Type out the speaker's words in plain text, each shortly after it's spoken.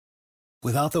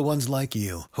Without the ones like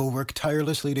you, who work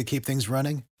tirelessly to keep things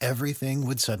running, everything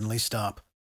would suddenly stop.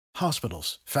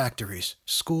 Hospitals, factories,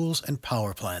 schools, and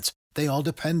power plants, they all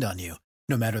depend on you.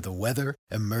 No matter the weather,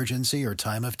 emergency, or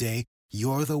time of day,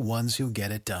 you're the ones who get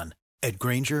it done. At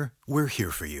Grainger, we're here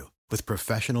for you with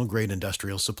professional-grade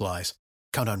industrial supplies.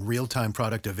 Count on real-time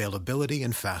product availability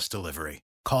and fast delivery.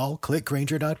 Call, click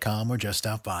Grainger.com, or just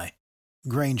stop by.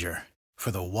 Grainger, for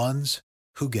the ones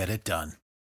who get it done.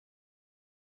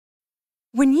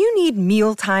 When you need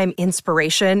mealtime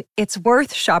inspiration, it's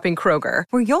worth shopping Kroger,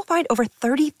 where you'll find over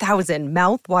 30,000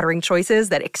 mouth-watering choices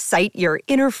that excite your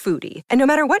inner foodie. And no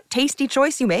matter what tasty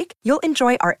choice you make, you'll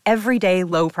enjoy our everyday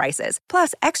low prices,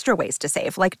 plus extra ways to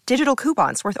save, like digital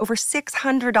coupons worth over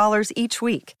 $600 each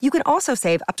week. You can also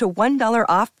save up to $1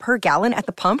 off per gallon at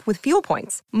the pump with fuel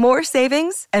points. More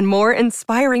savings and more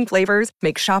inspiring flavors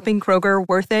make shopping Kroger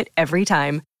worth it every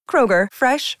time. Kroger,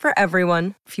 fresh for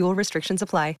everyone. Fuel restrictions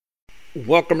apply.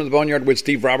 Welcome to the Boneyard with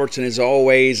Steve Robertson. As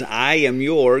always, I am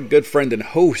your good friend and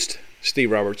host,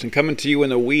 Steve Robertson, coming to you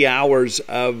in the wee hours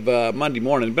of Monday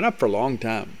morning. Been up for a long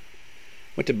time.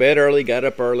 Went to bed early, got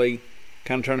up early,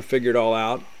 kind of trying to figure it all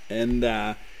out, and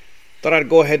thought I'd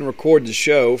go ahead and record the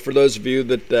show for those of you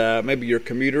that maybe you're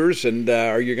commuters and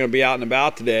or you're going to be out and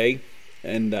about today,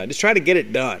 and just try to get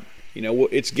it done. You know,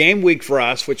 it's game week for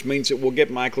us, which means that we'll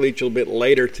get Mike Leach a little bit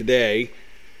later today.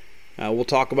 We'll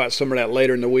talk about some of that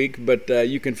later in the week, but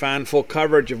you can find full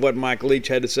coverage of what Mike Leach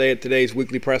had to say at today's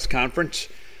weekly press conference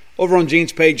over on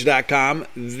genespage.com,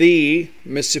 the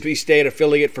Mississippi State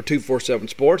affiliate for 247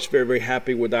 Sports. Very, very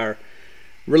happy with our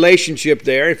relationship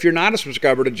there. If you're not a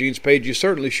subscriber to Gene's Page, you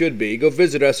certainly should be. Go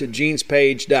visit us at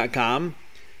genespage.com.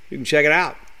 You can check it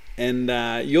out,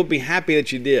 and you'll be happy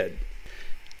that you did.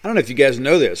 I don't know if you guys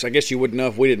know this. I guess you wouldn't know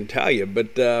if we didn't tell you,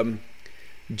 but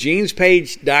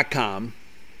genespage.com,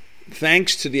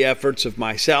 thanks to the efforts of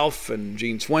myself and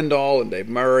Gene Swindoll and Dave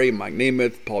Murray, Mike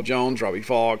Nemeth, Paul Jones, Robbie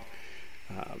Falk,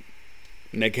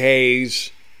 Nick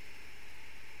Hayes,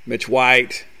 Mitch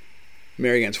White,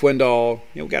 Marianne Swindoll.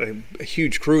 You know, we've got a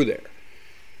huge crew there.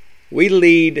 We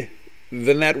lead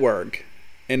the network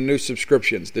in new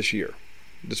subscriptions this year.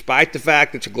 Despite the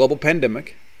fact it's a global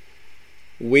pandemic,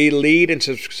 we lead in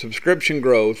subscription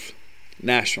growth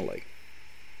nationally.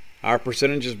 Our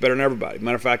percentage is better than everybody.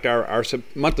 Matter of fact, our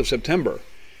month of September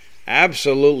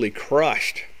absolutely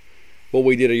crushed what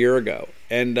we did a year ago.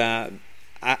 And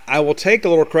I will take a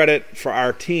little credit for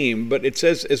our team, but it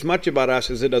says as much about us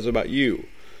as it does about you.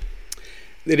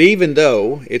 That even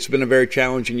though it's been a very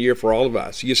challenging year for all of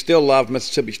us, you still love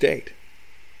Mississippi State.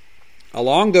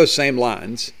 Along those same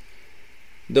lines,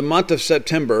 the month of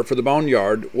September for the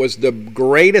Boneyard was the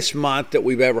greatest month that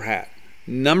we've ever had.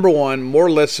 Number one,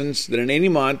 more listens than in any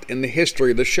month in the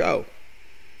history of the show.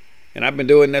 And I've been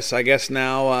doing this, I guess,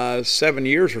 now 7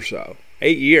 years or so.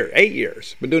 8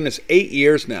 years. Been doing this 8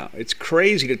 years now. It's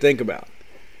crazy to think about.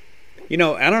 You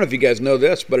know, I don't know if you guys know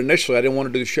this, but initially I didn't want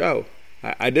to do the show.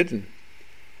 I didn't.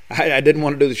 I didn't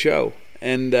want to do the show.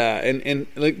 And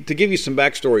to give you some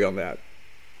backstory on that,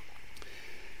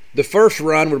 the first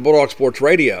run with Bulldog Sports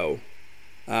Radio,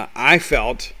 I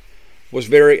felt was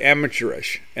very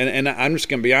amateurish. And I'm just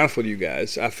going to be honest with you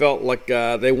guys. I felt like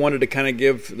they wanted to kind of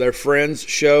give their friends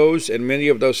shows, and many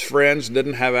of those friends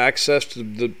didn't have access to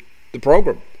the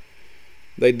program.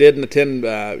 They didn't attend,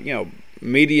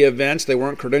 media events. They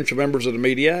weren't credentialed members of the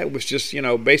media. It was just,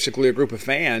 basically a group of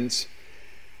fans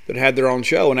that had their own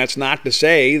show. And that's not to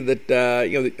say that,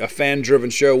 a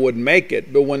fan-driven show wouldn't make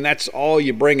it. But when that's all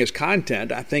you bring as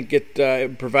content, I think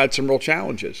it provides some real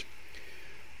challenges.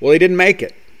 Well, they didn't make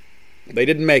it.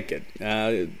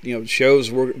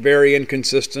 Shows were very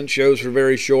inconsistent. Shows were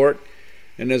very short.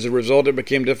 And as a result, it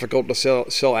became difficult to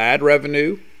sell ad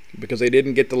revenue because they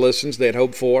didn't get the listens they had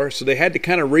hoped for. So they had to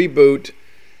kind of reboot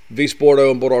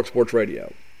V-Sporto and Bulldog Sports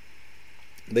Radio.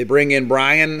 They bring in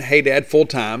Brian Haydad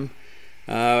full-time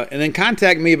and then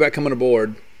contact me about coming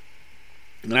aboard.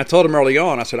 And I told him early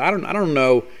on, I said, I don't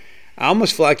know. I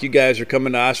almost feel like you guys are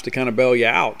coming to us to kind of bail you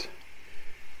out.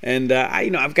 And,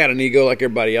 I've got an ego like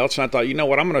everybody else. And I thought, you know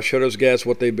what, I'm going to show those guys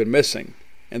what they've been missing.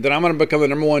 And then I'm going to become the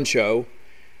number one show.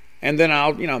 And then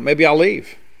maybe I'll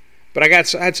leave. But I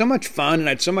had so much fun and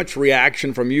I had so much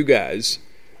reaction from you guys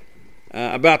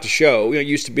about the show. It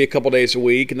used to be a couple days a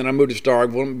week. And then I moved to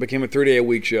Starkville and it became a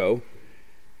 3-day-a-week show.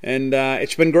 And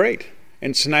it's been great.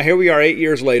 And so now here we are 8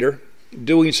 years later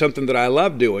doing something that I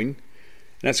love doing.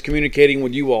 And that's communicating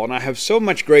with you all. And I have so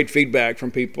much great feedback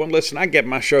from people. And listen, I get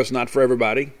my show's not for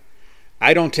everybody.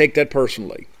 I don't take that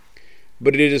personally.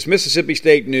 But it is Mississippi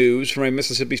State news from a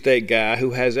Mississippi State guy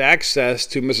who has access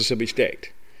to Mississippi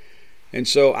State. And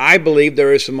so I believe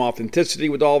there is some authenticity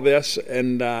with all this,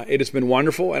 and it has been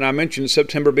wonderful. And I mentioned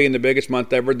September being the biggest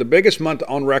month ever. The biggest month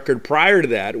on record prior to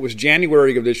that was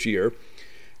January of this year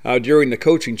during the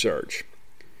coaching surge.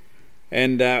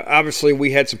 And obviously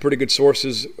we had some pretty good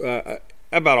sources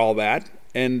about all that,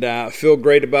 and feel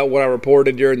great about what I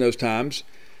reported during those times.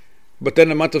 But then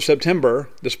the month of September,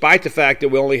 despite the fact that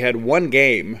we only had one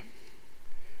game,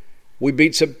 we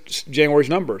beat January's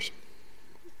numbers.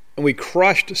 And we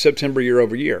crushed September year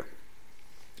over year.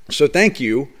 So thank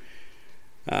you.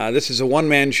 This is a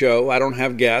one-man show. I don't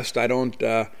have guests. I don't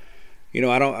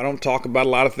talk about a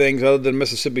lot of things other than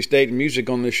Mississippi State and music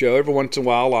on this show. Every once in a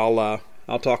while,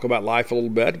 I'll talk about life a little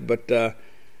bit. But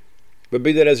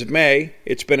be that as it may,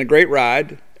 it's been a great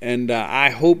ride, and I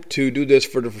hope to do this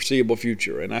for the foreseeable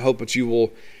future. And I hope that you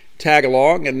will tag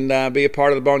along and be a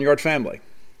part of the Boneyard family.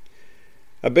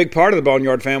 A big part of the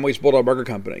Boneyard family is Bulldog Burger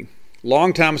Company.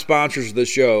 Longtime sponsors of the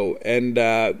show, and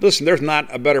listen, there's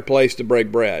not a better place to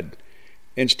break bread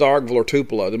in Starkville or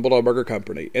Tupelo than Bulldog Burger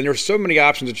Company. And there's so many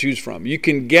options to choose from. You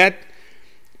can get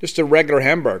just a regular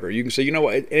hamburger. You can say, you know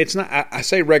what, it's not. I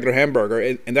say regular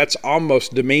hamburger, and that's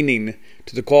almost demeaning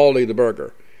to the quality of the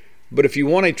burger. But if you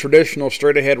want a traditional,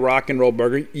 straight-ahead rock and roll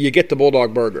burger, you get the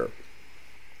Bulldog Burger.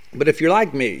 But if you're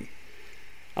like me,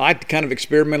 I like to kind of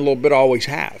experiment a little bit. I always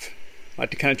have. I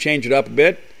like to kind of change it up a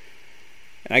bit.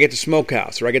 And I get the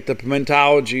smokehouse, or I get the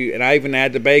pimentology, and I even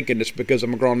add the bacon just because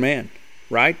I'm a grown man,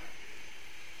 right?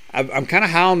 I'm kind of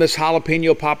high on this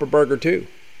jalapeno popper burger too.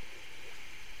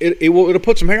 It'll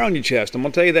put some hair on your chest. I'm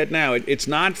going to tell you that now. It's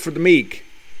not for the meek.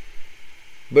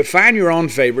 But find your own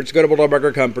favorites. Go to Bulldog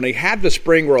Burger Company. Have the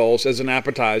spring rolls as an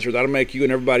appetizer. That'll make you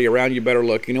and everybody around you better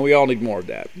looking. And we all need more of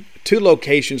that. 2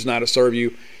 locations now to serve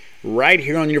you. Right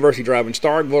here on University Drive in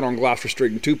Starkville, on Gloucester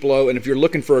Street in Tupelo. And if you're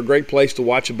looking for a great place to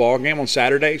watch a ball game on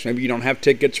Saturdays, maybe you don't have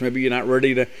tickets, maybe you're not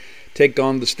ready to take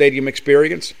on the stadium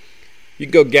experience, you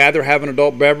can go gather, have an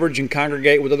adult beverage, and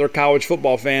congregate with other college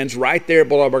football fans right there at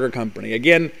Bulldog Burger Company.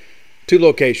 Again, 2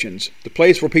 locations. The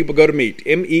place where people go to meet,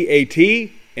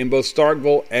 MEAT, in both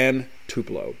Starkville and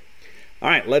Tupelo. All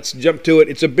right, let's jump to it.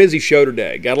 It's a busy show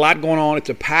today. Got a lot going on. It's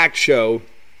a packed show.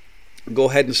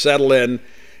 Go ahead and settle in.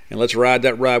 And let's ride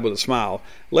that ride with a smile.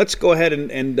 Let's go ahead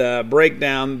and break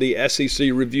down the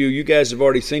SEC review. You guys have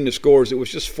already seen the scores. It was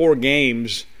just 4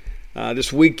 games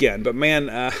this weekend. But,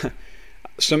 man,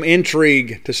 some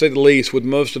intrigue, to say the least, with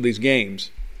most of these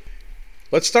games.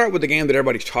 Let's start with the game that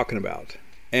everybody's talking about.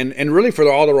 And really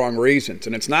for all the wrong reasons.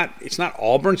 And it's not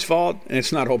Auburn's fault, and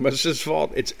it's not Ole Miss's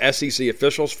fault. It's SEC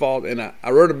officials' fault. And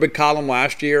I wrote a big column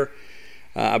last year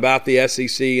about the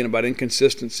SEC and about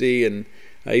inconsistency, and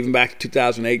even back to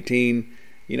 2018,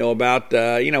 about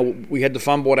we had the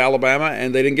fumble at Alabama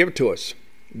and they didn't give it to us,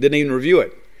 didn't even review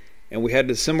it, and we had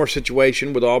a similar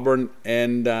situation with Auburn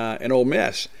and Ole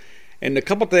Miss. And a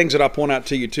couple things that I'll point out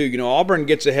to you too. Auburn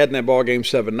gets ahead in that ball game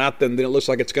 7-0. Then it looks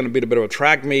like it's going to be a bit of a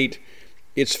track meet.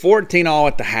 It's 14-all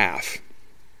at the half.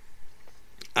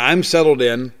 I'm settled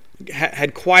in.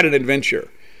 Had quite an adventure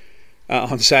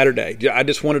on Saturday. I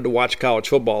just wanted to watch college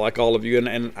football like all of you,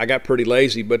 and I got pretty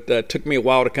lazy, but it took me a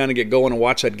while to kind of get going and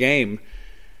watch that game.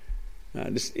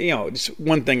 Just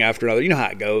one thing after another. You know how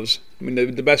it goes. I mean,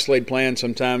 the best laid plans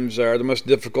sometimes are the most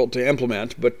difficult to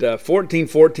implement, but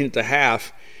 14-14 at the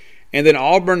half, and then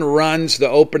Auburn runs the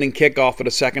opening kickoff of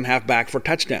the second half back for a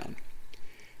touchdown.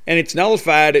 And it's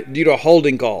nullified due to a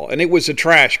holding call, and it was a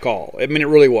trash call. I mean, it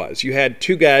really was. You had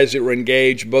 2 guys that were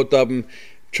engaged, both of them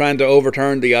trying to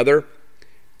overturn the other,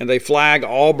 and they flag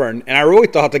Auburn. And I really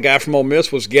thought the guy from Ole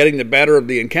Miss was getting the better of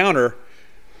the encounter,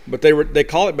 but they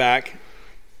call it back.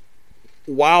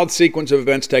 Wild sequence of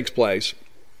events takes place.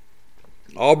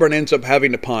 Auburn ends up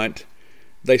having to punt.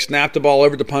 They snap the ball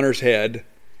over the punter's head.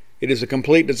 It is a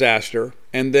complete disaster.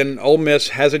 And then Ole Miss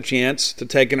has a chance to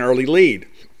take an early lead.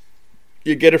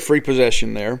 You get a free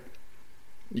possession there.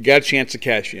 You got a chance to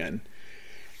cash in.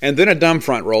 And then a dumb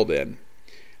front rolled in.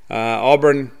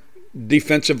 Auburn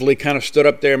defensively kind of stood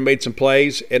up there and made some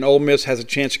plays, and Ole Miss has a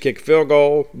chance to kick a field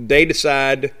goal. They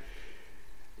decide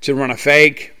to run a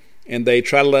fake, and they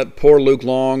try to let poor Luke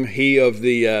Long, he of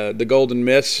the Golden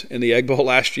Miss in the Egg Bowl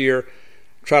last year,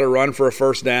 try to run for a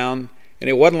first down. And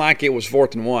it wasn't like it was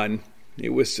 4th and 1. It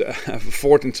was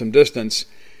 4th and some distance.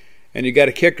 And you got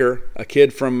a kicker, a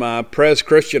kid from Prez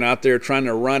Christian out there trying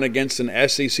to run against an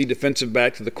SEC defensive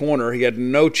back to the corner. He had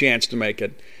no chance to make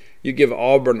it. You give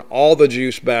Auburn all the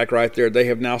juice back right there. They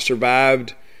have now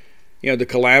survived, the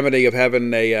calamity of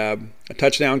having a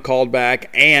touchdown called back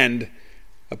and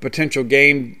a potential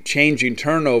game-changing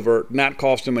turnover not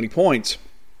cost them any points.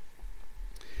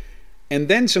 And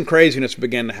then some craziness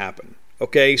began to happen.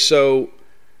 Okay, so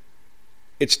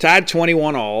It's tied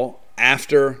 21-all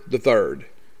after the third.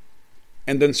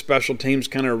 And then special teams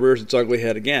kind of rears its ugly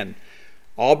head again.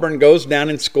 Auburn goes down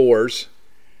and scores,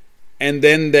 and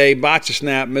then they botch a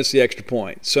snap, miss the extra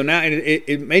point. So now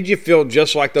it made you feel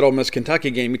just like that Ole Miss-Kentucky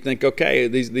game. You think, okay,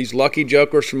 these lucky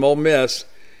jokers from Ole Miss,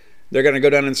 they're going to go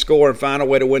down and score and find a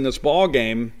way to win this ball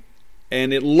game.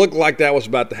 And it looked like that was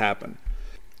about to happen.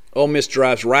 Ole Miss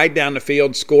drives right down the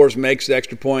field, scores, makes the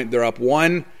extra point. They're up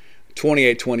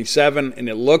 28-27, and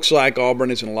it looks like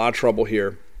Auburn is in a lot of trouble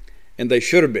here. And they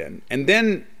should have been. And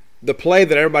then the play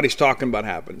that everybody's talking about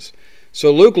happens.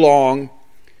 So Luke Long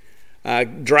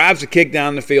drives a kick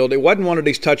down the field. It wasn't one of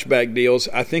these touchback deals.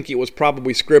 I think it was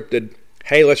probably scripted.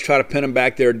 Hey, let's try to pin him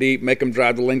back there deep, make him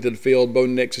drive the length of the field. Bo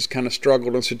Nix has kind of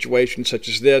struggled in situations such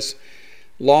as this.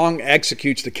 Long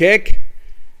executes the kick.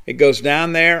 It goes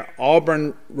down there.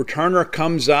 Auburn returner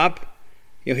comes up.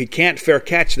 He can't fair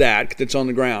catch that because it's on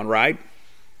the ground, right?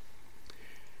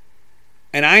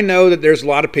 And I know that there's a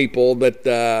lot of people that,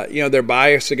 their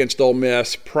bias against Ole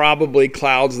Miss probably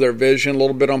clouds their vision a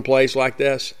little bit on plays like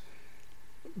this.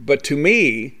 But to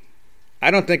me,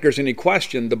 I don't think there's any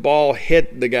question the ball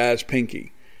hit the guy's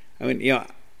pinky. I mean,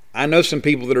 I know some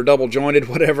people that are double-jointed,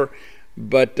 whatever,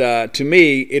 but to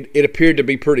me, it appeared to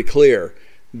be pretty clear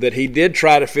that he did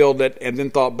try to field it and then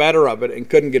thought better of it and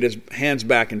couldn't get his hands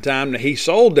back in time. Now, he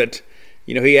sold it.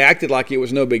 He acted like it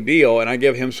was no big deal, and I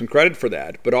give him some credit for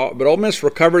that. But Ole Miss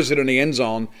recovers it in the end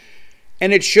zone,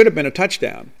 and it should have been a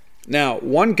touchdown. Now,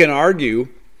 one can argue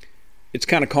it's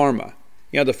kind of karma.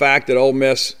 The fact that Ole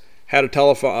Miss had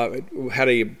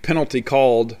a penalty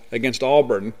called against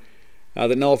Auburn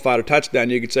that nullified a touchdown,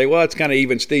 you could say, well, it's kind of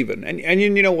even Steven. And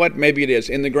you know what? Maybe it is.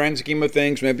 In the grand scheme of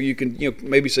things, maybe you can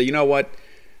maybe say, you know what?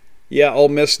 Yeah, Ole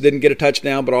Miss didn't get a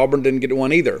touchdown, but Auburn didn't get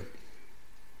one either.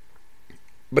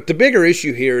 But the bigger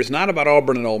issue here is not about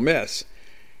Auburn and Ole Miss.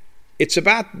 It's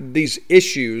about these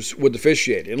issues with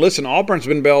officiating. And listen, Auburn's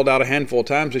been bailed out a handful of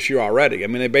times this year already. I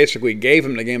mean, they basically gave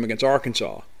him the game against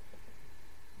Arkansas.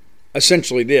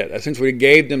 Essentially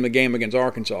gave them the game against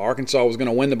Arkansas. Arkansas was going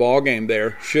to win the ball game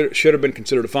there. Should have been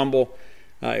considered a fumble.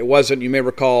 It wasn't. You may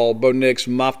recall Bo Nix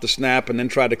muffed the snap and then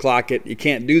tried to clock it. You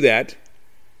can't do that.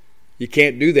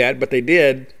 But they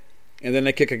did, and then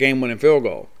they kick a game-winning field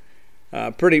goal.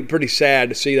 Pretty sad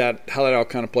to see how that all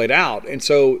kind of played out. And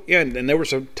so, and there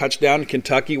was a touchdown.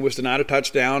 Kentucky was denied a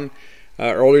touchdown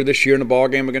earlier this year in the ball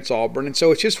game against Auburn. And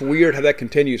so it's just weird how that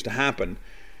continues to happen.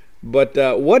 But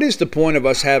what is the point of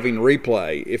us having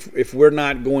replay if we're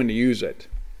not going to use it?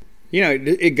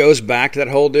 It goes back to that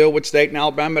whole deal with State and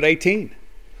Alabama at 18.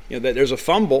 That there's a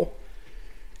fumble.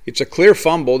 It's a clear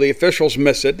fumble. The officials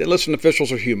miss it. And listen,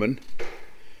 officials are human.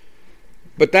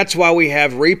 But that's why we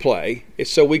have replay.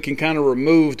 It's so we can kind of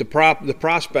remove the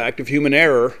prospect of human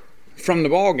error from the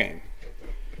ball game.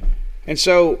 And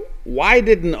so why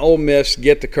didn't Ole Miss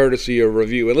get the courtesy of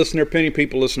review? And listen, there are plenty of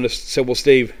people listening to say, well,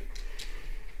 Steve,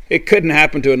 it couldn't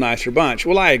happen to a nicer bunch.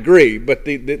 Well, I agree. But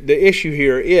the issue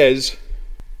here is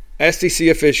SEC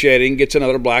officiating gets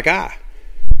another black eye.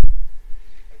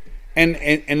 And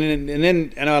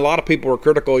then a lot of people are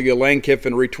critical. Lane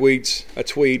Kiffin retweets a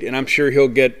tweet, and I'm sure he'll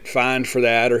get fined for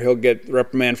that or he'll get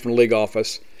reprimand from the league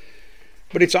office.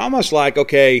 But it's almost like,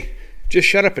 okay, just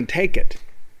shut up and take it.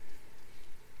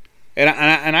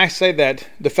 And I say that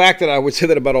the fact that I would say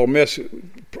that about Ole Miss,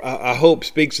 I hope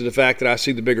speaks to the fact that I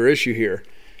see the bigger issue here.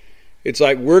 It's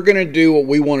like we're going to do what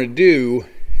we want to do,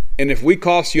 and if we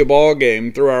cost you a ball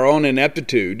game through our own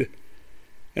ineptitude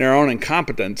and our own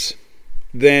incompetence,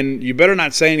 then you better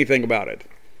not say anything about it.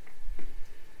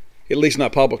 At least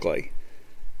not publicly.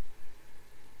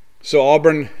 So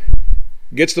Auburn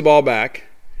gets the ball back.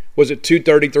 Was it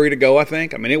 2:33 to go, I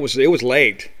think? I mean, it was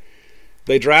late.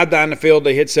 They drive down the field.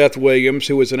 They hit Seth Williams,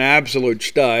 who was an absolute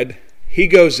stud. He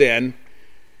goes in.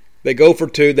 They go for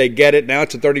two. They get it. Now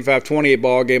it's a 35-28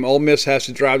 ball game. Ole Miss has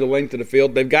to drive the length of the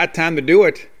field. They've got time to do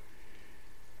it.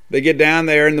 They get down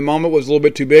there, and the moment was a little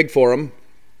bit too big for them.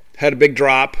 Had a big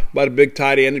drop by the big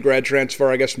tight end, the grad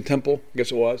transfer, I guess, from Temple. I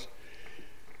guess it was.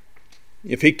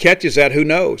 If he catches that, who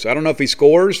knows? I don't know if he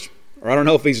scores, or I don't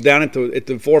know if he's down at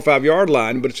the 4 or 5 yard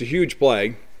line, but it's a huge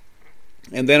play.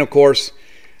 And then, of course,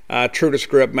 true to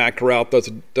script, Matt Corral does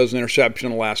an interception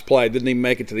in the last play. Didn't even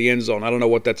make it to the end zone. I don't know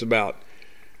what that's about.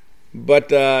 But,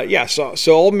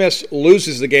 so Ole Miss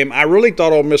loses the game. I really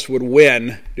thought Ole Miss would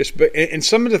win. And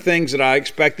some of the things that I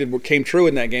expected came true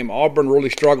in that game. Auburn really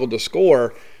struggled to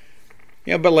score.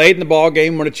 But late in the ball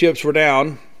game when the chips were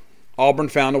down, Auburn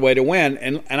found a way to win.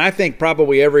 And I think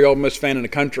probably every Ole Miss fan in the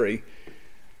country,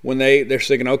 when they're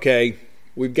thinking, okay,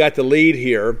 we've got the lead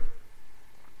here.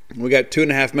 We got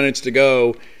 2.5 minutes to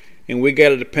go. and we got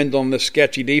to depend on this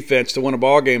sketchy defense to win a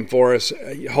ball game for us.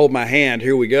 Hold my hand,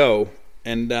 here we go.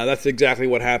 And that's exactly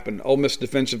what happened. Ole Miss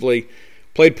defensively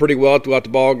played pretty well throughout the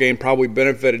ball game. Probably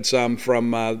benefited some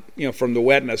from from the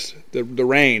wetness, the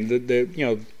rain.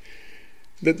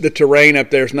 The terrain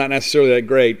up there is not necessarily that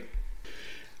great.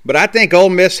 But I think Ole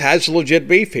Miss has legit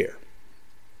beef here.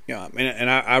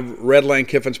 I've read Lane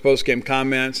Kiffin's post-game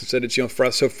comments and said it's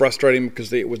so frustrating because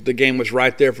the game was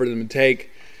right there for them to take.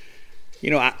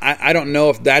 I don't know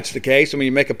if that's the case. I mean,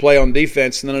 you make a play on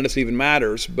defense, none of this even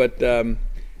matters. But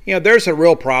there's a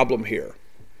real problem here.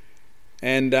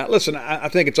 And listen, I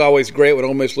think it's always great when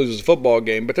Ole Miss loses a football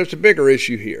game, but there's a bigger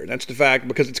issue here. That's the fact,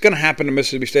 because it's going to happen to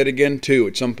Mississippi State again too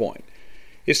at some point.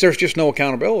 There's just no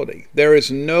accountability. There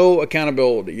is no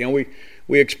accountability.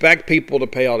 We expect people to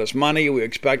pay all this money. We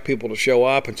expect people to show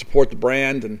up and support the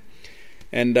brand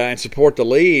and support the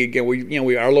league. And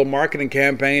our little marketing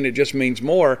campaign, it just means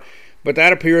more. But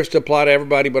that appears to apply to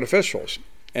everybody but officials.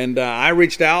 And I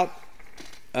reached out,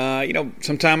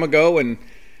 some time ago and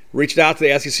reached out to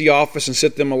the SEC office and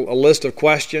sent them a list of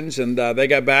questions. And they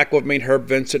got back with me. And Herb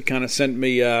Vincent kind of sent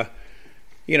me,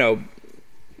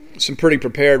 some pretty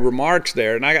prepared remarks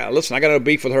there. And I got no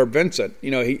beef with Herb Vincent.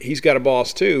 He's got a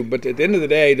boss too. But at the end of the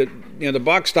day, the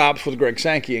buck stops with Greg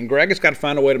Sankey, and Greg has got to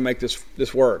find a way to make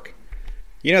this work.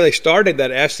 They started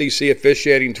that SEC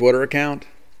officiating Twitter account,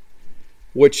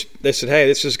 which they said, hey,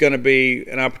 this is going to be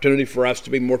an opportunity for us to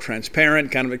be more transparent,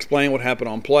 kind of explain what happened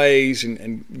on plays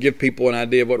and give people an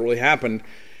idea of what really happened.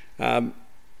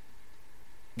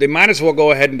 They might as well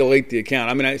go ahead and delete the account.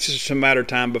 I mean, it's just a matter of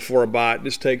time before a bot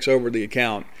just takes over the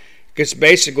account. Because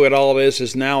basically what all it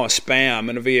is now a spam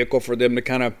and a vehicle for them to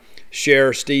kind of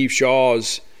share Steve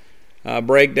Shaw's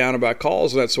breakdown about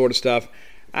calls and that sort of stuff.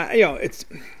 We're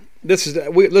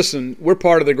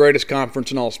part of the greatest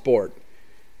conference in all sport.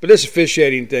 But this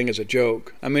officiating thing is a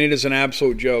joke. I mean, it is an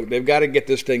absolute joke. They've got to get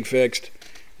this thing fixed.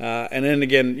 And then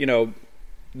again,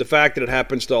 the fact that it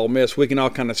happens to Ole Miss, we can all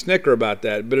kind of snicker about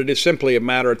that. But it is simply a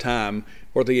matter of time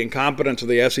where the incompetence of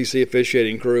the SEC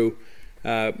officiating crew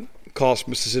cost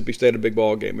Mississippi State a big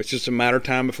ball game. It's just a matter of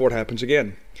time before it happens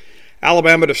again.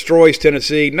 Alabama destroys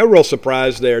Tennessee. No real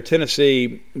surprise there.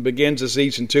 Tennessee begins the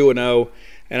season 2-0,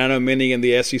 and I know many in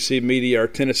the SEC media are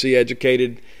Tennessee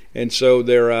educated, and so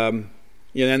they're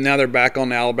now they're back on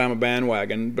the Alabama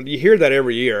bandwagon. But you hear that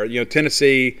every year.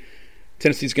 Tennessee's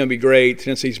going to be great.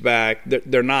 Tennessee's back.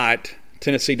 They're not.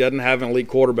 Tennessee doesn't have an elite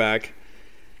quarterback.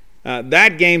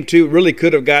 That game, too, really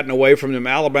could have gotten away from them.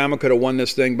 Alabama could have won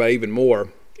this thing by even more.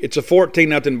 It's a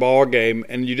 14-0 ball game,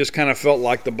 and you just kind of felt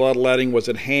like the bloodletting was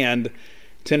at hand.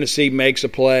 Tennessee makes a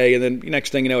play, and then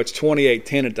next thing you know, it's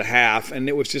 28-10 at the half, and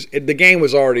it was the game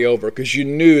was already over because you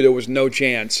knew there was no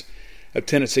chance of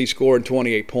Tennessee scoring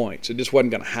 28 points. It just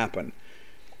wasn't going to happen.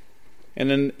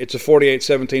 And then it's a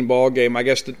 48-17 ball game. I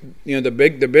guess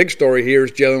the big story here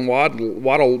is Jalen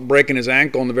Waddle breaking his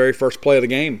ankle on the very first play of the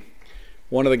game.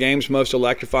 One of the game's most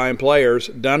electrifying players,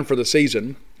 done for the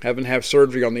season, having to have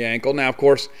surgery on the ankle. Now, of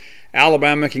course,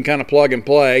 Alabama can kind of plug and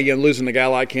play. Losing a guy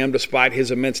like him, despite his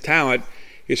immense talent,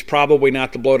 is probably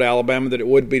not the blow to Alabama that it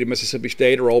would be to Mississippi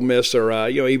State or Ole Miss or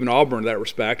even Auburn in that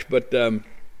respect. But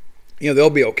they'll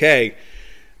be okay.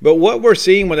 But what we're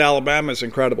seeing with Alabama is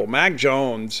incredible. Mac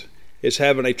Jones is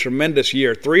having a tremendous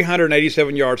year.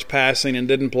 387 yards passing and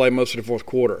didn't play most of the fourth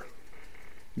quarter.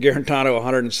 Garantano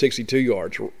 162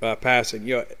 yards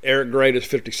passing. Eric Gray is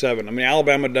 57. I mean,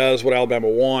 Alabama does what Alabama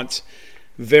wants.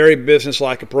 Very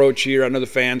business-like approach here. I know the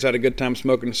fans had a good time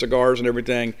smoking cigars and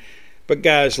everything. But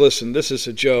guys, listen, this is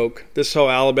a joke. This whole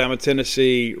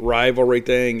Alabama-Tennessee rivalry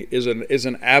thing is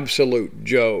an absolute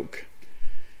joke.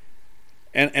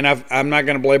 And I'm not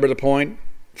going to belabor the point.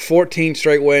 14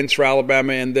 straight wins for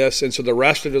Alabama in this, and so the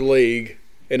rest of the league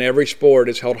in every sport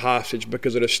is held hostage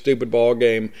because of this stupid ball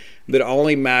game that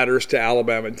only matters to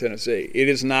Alabama and Tennessee. It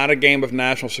is not a game of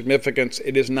national significance.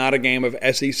 It is not a game of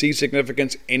SEC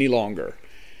significance any longer.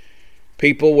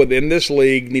 People within this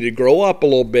league need to grow up a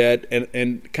little bit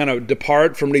and kind of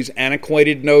depart from these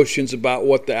antiquated notions about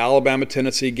what the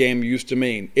Alabama-Tennessee game used to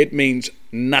mean. It means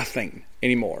nothing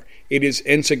anymore. It is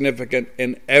insignificant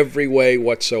in every way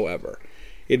whatsoever.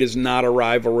 It is not a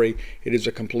rivalry. It is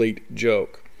a complete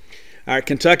joke. All right,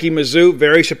 Kentucky-Mizzou,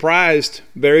 very surprised,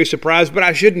 but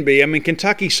I shouldn't be. I mean,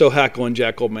 Kentucky's so heckle and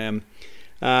jekyll, man.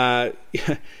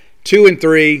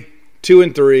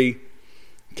 2-3,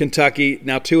 Kentucky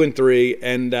now 2-3,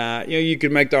 and you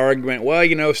could make the argument,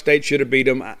 well, State should have beat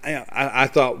them. I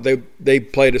thought they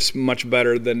played us much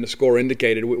better than the score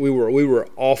indicated. We were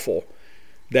awful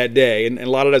that day, and a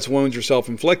lot of those wounds were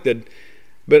self-inflicted.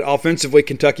 But offensively,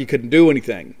 Kentucky couldn't do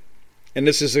anything. And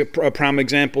this is a prime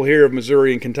example here of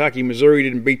Missouri and Kentucky. Missouri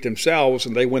didn't beat themselves,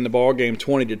 and they win the ball game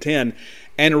 20-10,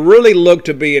 and really looked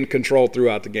to be in control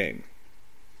throughout the game.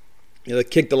 They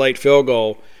kicked the late field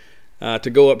goal to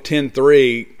go up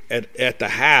 10-3 at the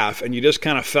half, and you just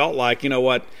kind of felt like, you know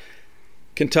what,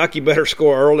 Kentucky better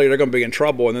score early, they're going to be in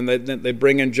trouble. And then they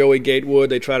bring in Joey Gatewood.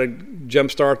 They try to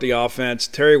jumpstart the offense.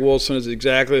 Terry Wilson is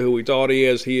exactly who we thought he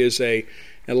is. He is an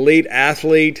elite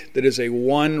athlete that is a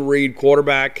one-read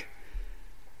quarterback.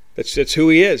 That's who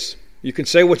he is. You can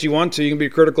say what you want to. You can be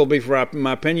critical for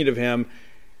my opinion of him.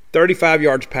 35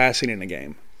 yards passing in the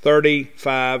game.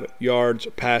 35 yards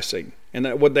passing. And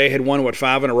they had won,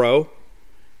 5 in a row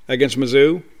against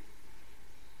Mizzou?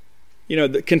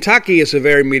 Kentucky is a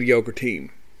very mediocre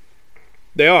team.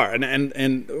 They are.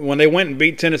 And when they went and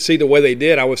beat Tennessee the way they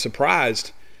did, I was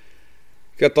surprised.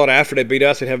 I thought after they beat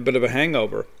us, they'd have a bit of a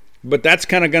hangover. But that's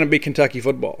kind of going to be Kentucky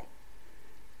football.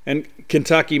 And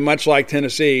Kentucky, much like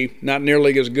Tennessee, not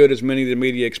nearly as good as many of the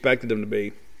media expected them to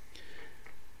be.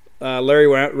 Larry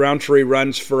Roundtree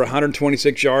runs for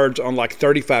 126 yards on like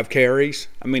 35 carries.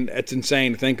 I mean, that's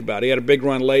insane to think about. He had a big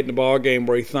run late in the ball game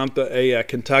where he thumped a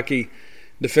Kentucky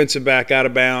defensive back out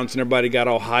of bounds, and everybody got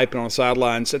all hyped on the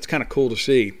sidelines. That's kind of cool to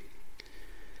see.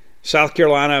 South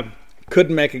Carolina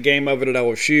couldn't make a game of it at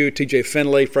LSU. TJ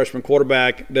Finley, freshman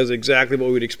quarterback, does exactly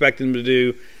what we'd expect him to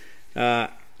do.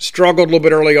 Struggled a little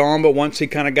bit early on, but once he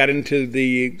kind of got into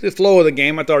the flow of the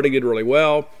game, I thought he did really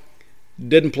well.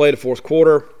 Didn't play the fourth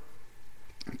quarter.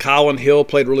 Colin Hill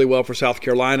played really well for South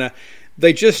Carolina.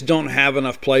 They just don't have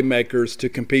enough playmakers to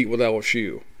compete with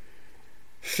LSU.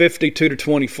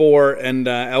 52-24, and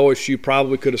LSU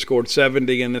probably could have scored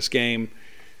 70 in this game.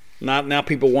 Now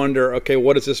people wonder, okay,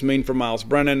 what does this mean for Miles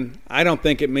Brennan? I don't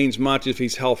think it means much if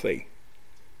he's healthy.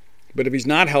 But if he's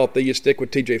not healthy, you stick with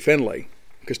TJ Finley,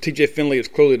 because TJ Finley is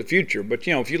clearly the future. But,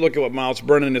 if you look at what Miles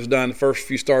Brennan has done the first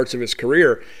few starts of his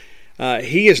career,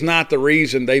 he is not the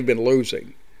reason they've been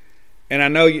losing. And I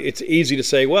know it's easy to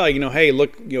say, well, hey,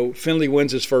 look, Finley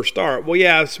wins his first start. Well,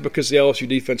 yeah, it's because the LSU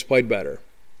defense played better.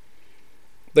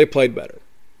 They played better.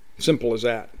 Simple as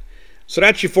that. So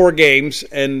that's your 4 games.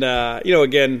 And,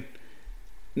 again,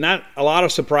 not a lot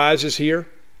of surprises here.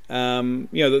 We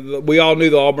all knew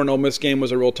the Auburn-Ole Miss game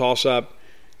was a real toss-up.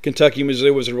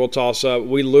 Kentucky-Mizzou was a real toss-up.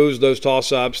 We lose those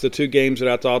toss-ups. The 2 games that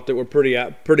I thought that were pretty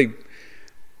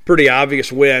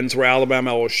obvious wins were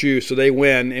Alabama-LSU, so they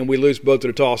win, and we lose both of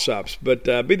the toss-ups. But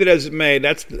be that as it may,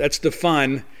 that's the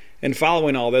fun in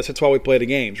following all this. That's why we play the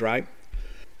games, right?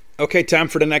 Okay, time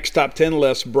for the next top 10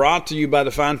 list, brought to you by the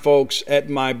fine folks at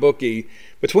MyBookie.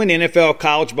 Between the NFL,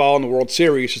 college ball, and the World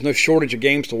Series, there's no shortage of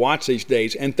games to watch these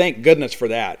days, and thank goodness for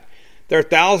that. There are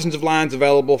thousands of lines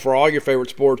available for all your favorite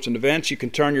sports and events. You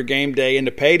can turn your game day into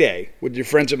payday with your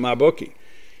friends at MyBookie.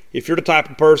 If you're the type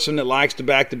of person that likes to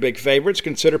back the big favorites,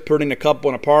 consider putting a couple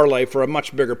in a parlay for a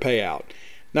much bigger payout.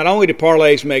 Not only do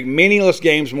parlays make meaningless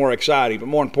games more exciting, but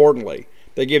more importantly,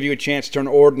 they give you a chance to turn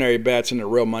ordinary bets into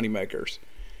real moneymakers.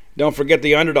 Don't forget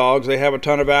the underdogs. They have a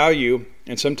ton of value,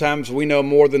 and sometimes we know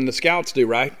more than the scouts do,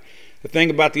 right? The thing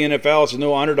about the NFL is there's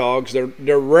no underdogs.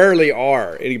 There rarely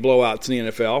are any blowouts in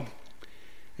the NFL.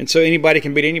 And so anybody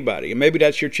can beat anybody. And maybe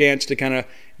that's your chance to kind of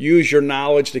use your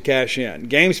knowledge to cash in.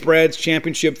 Game spreads,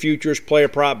 championship futures, player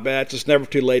prop bets. It's never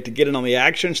too late to get in on the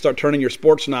action. Start turning your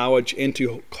sports knowledge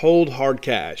into cold, hard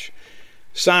cash.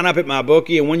 Sign up at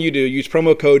MyBookie, and when you do, use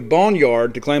promo code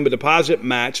BONEYARD to claim a deposit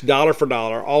match dollar for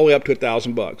dollar all the way up to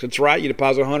 $1,000. That's right. You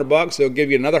deposit $100, they'll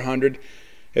give you another 100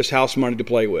 as house money to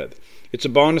play with. It's a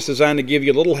bonus designed to give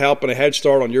you a little help and a head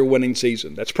start on your winning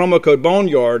season. That's promo code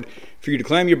BONEYARD for you to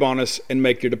claim your bonus and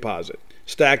make your deposit.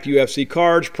 Stacked UFC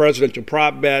cards, presidential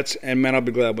prop bets, and man, I'll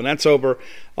be glad when that's over.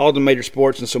 All the major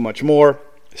sports and so much more.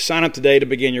 Sign up today to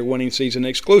begin your winning season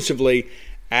exclusively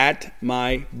at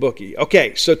MyBookie.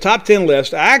 Okay, so top 10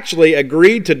 list. I actually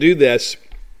agreed to do this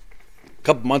a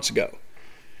couple months ago,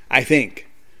 I think.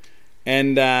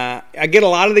 And I get a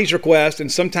lot of these requests,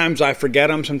 and sometimes I forget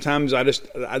them. Sometimes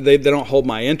they don't hold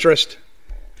my interest.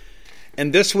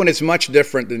 And this one is much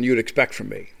different than you'd expect from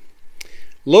me.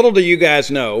 Little do you guys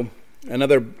know,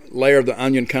 another layer of the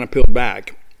onion kind of peeled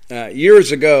back.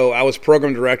 Years ago, I was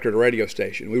program director at a radio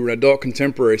station. We were an adult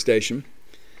contemporary station,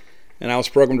 and I was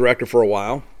program director for a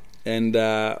while. And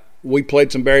we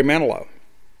played some Barry Manilow.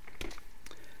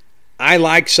 I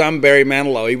like some Barry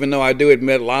Manilow, even though I do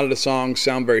admit a lot of the songs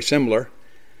sound very similar.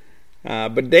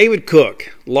 But David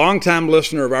Cook, longtime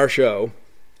listener of our show,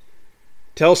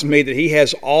 tells me that he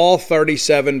has all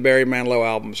 37 Barry Manilow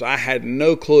albums. I had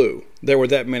no clue there were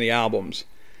that many albums.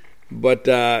 But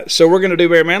so we're going to do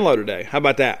Barry Manilow today. How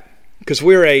about that? Because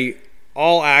we're a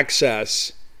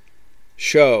all-access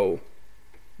show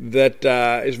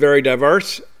that is very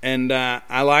diverse, and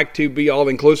I like to be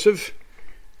all-inclusive.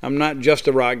 I'm not just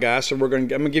a rock guy, so I'm going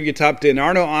to give you top 10. There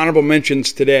are no honorable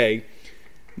mentions today.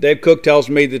 Dave Cook tells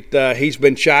me that he's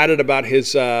been chided about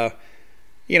his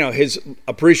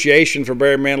appreciation for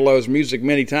Barry Manilow's music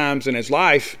many times in his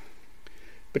life.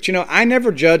 But, I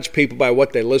never judge people by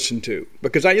what they listen to.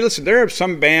 Because, there are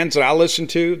some bands that I listen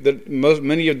to that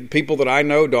many of the people that I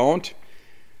know don't.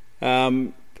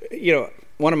 One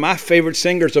of my favorite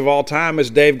singers of all time is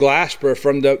Dave Glasper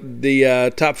from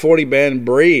the top 40 band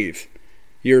Breathe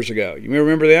years ago. You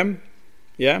remember them?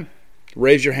 Yeah?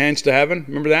 Raise Your Hands to Heaven.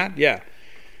 Remember that? Yeah.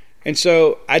 And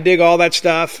so I dig all that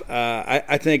stuff.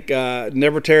 I think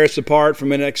Never Tear Us Apart from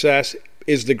INXS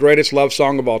is the greatest love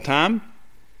song of all time.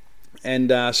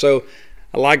 And so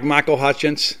I like Michael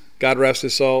Hutchence, God rest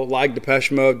his soul, like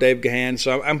Depeche Mode, Dave Gahan.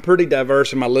 So I'm pretty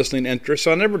diverse in my listening interests.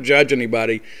 So I never judge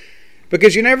anybody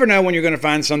because you never know when you're going to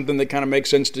find something that kind of makes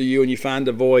sense to you and you find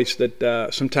a voice that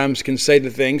sometimes can say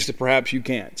the things that perhaps you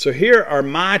can't. So here are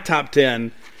my top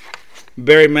 10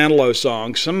 Barry Manilow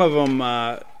songs. Some of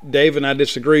them Dave and I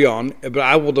disagree on, but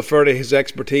I will defer to his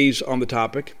expertise on the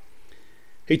topic.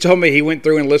 He told me he went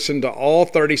through and listened to all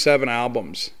 37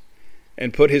 albums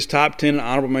and put his top 10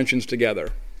 honorable mentions together.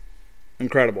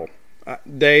 Incredible.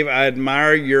 Dave, I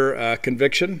admire your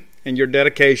conviction and your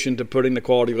dedication to putting the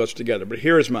quality list together. But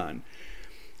here is mine.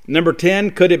 Number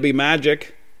 10, Could It Be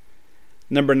Magic?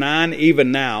 Number 9,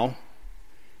 Even Now.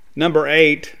 Number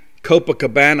 8,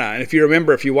 Copacabana. And if you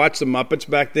remember, if you watched the Muppets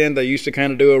back then, they used to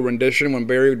kind of do a rendition when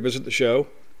Barry would visit the show.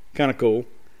 Kind of cool.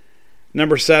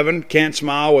 Number 7, Can't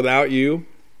Smile Without You.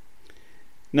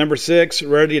 Number 6,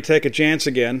 Ready to Take a Chance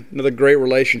Again. Another great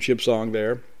relationship song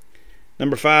there.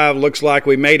 Number 5, Looks Like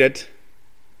We Made It.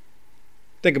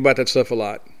 Think about that stuff a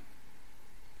lot.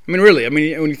 Really,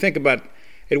 when you think about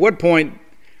at what point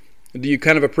do you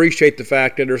kind of appreciate the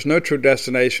fact that there's no true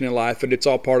destination in life, and it's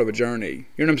all part of a journey?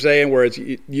 You know what I'm saying? Whereas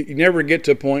you never get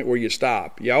to a point where you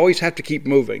stop. You always have to keep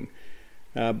moving.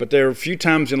 But there are a few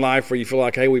times in life where you feel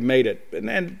like, hey, we made it.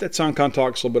 And that song kind of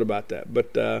talks a little bit about that.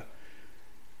 But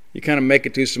you kind of make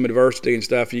it through some adversity and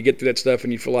stuff. You get through that stuff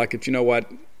and you feel like, you know what?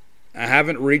 I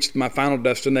haven't reached my final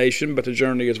destination, but the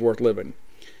journey is worth living.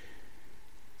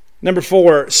 Number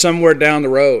 4, Somewhere Down the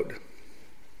Road.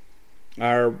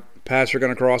 Our paths are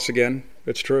going to cross again.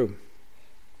 It's true.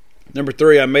 Number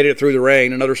 3, I Made It Through the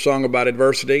Rain. Another song about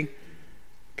adversity.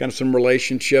 Kind of some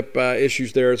relationship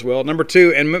issues there as well. Number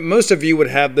 2, and most of you would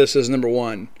have this as number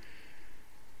 1.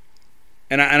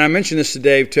 And I mentioned this to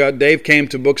Dave, too. Dave came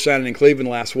to book signing in Cleveland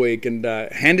last week and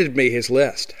handed me his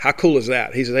list. How cool is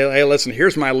that? He said, hey, listen,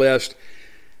 here's my list.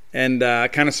 And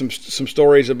kind of some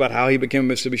stories about how he became a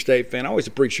Mississippi State fan. I always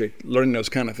appreciate learning those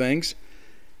kind of things.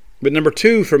 But number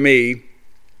 2 for me,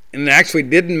 and it actually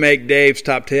didn't make Dave's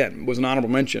top 10, was an honorable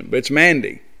mention, but it's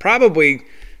Mandy. Probably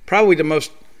the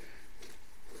most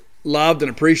loved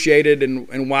and appreciated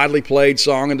and widely played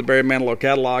song in the Barry Manilow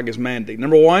catalog is Mandy.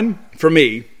 Number 1 for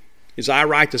me is I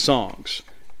Write the Songs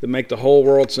that make the whole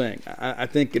world sing. I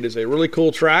think it is a really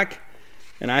cool track,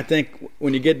 and I think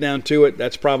when you get down to it,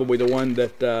 that's probably the one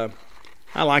that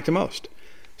I like the most.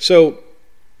 So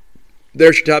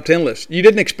there's your top 10 list. You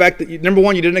didn't expect that. Number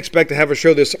 1, you didn't expect to have a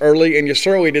show this early, and you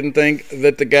certainly didn't think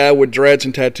that the guy with dreads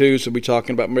and tattoos would be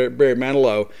talking about Barry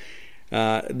Manilow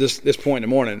this point in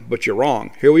the morning. But you're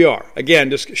wrong. Here we are. Again,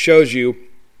 this shows you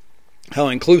how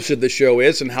inclusive the show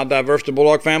is and how diverse the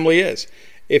Bulldog family is.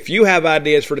 If you have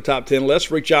ideas for the top 10 list,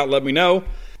 reach out and let me know.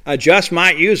 I just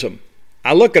might use them.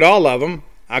 I look at all of them.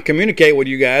 I communicate with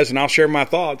you guys, and I'll share my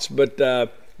thoughts. But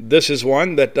this is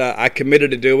one that I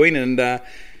committed to doing and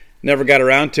never got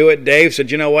around to it. Dave said,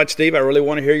 you know what, Steve, I really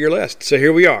want to hear your list. So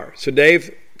here we are. So,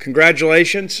 Dave,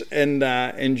 congratulations, and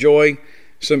enjoy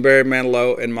some Barry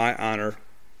Manilow in my honor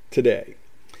today.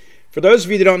 For those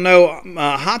of you that don't know,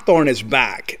 Hawthorne is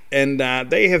back, and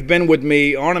they have been with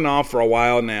me on and off for a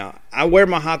while now. I wear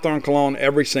my Hawthorne cologne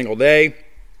every single day.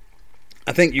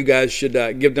 I think you guys should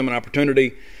give them an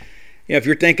opportunity. If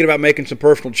you're thinking about making some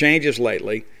personal changes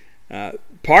lately,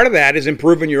 part of that is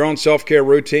improving your own self-care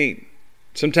routine.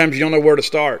 Sometimes you don't know where to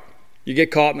start. You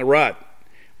get caught in the rut.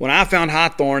 When I found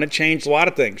Hawthorne, it changed a lot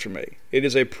of things for me. It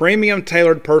is a premium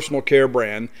tailored personal care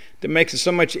brand that makes it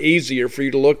so much easier for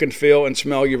you to look and feel and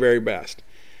smell your very best.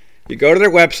 You go to their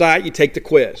website, you take the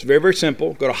quiz. Very, very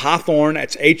simple. Go to Hawthorne,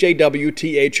 that's HAWTHORNE.co,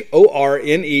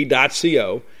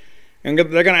 and they're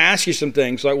going to ask you some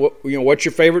things like, what's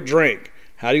your favorite drink?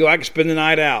 How do you like to spend the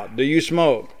night out? Do you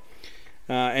smoke?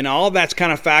 And all of that's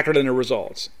kind of factored in the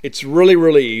results. It's really,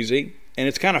 really easy, and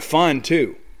it's kind of fun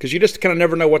too, because you just kind of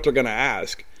never know what they're going to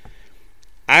ask.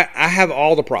 I have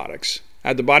all the products. I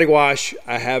have the body wash.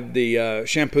 I have the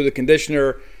shampoo, the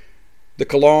conditioner, the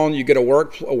cologne. You get a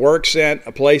work scent,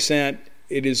 a play scent.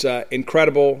 It is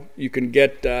incredible. You can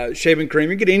get shaving cream.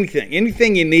 You get anything.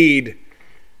 Anything you need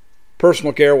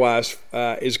personal care-wise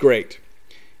is great.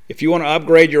 If you want to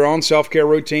upgrade your own self-care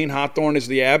routine, Hawthorne is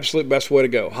the absolute best way to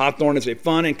go. Hawthorne is a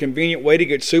fun and convenient way to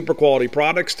get super quality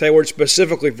products tailored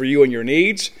specifically for you and your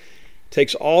needs.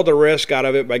 Takes all the risk out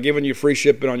of it by giving you free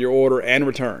shipping on your order and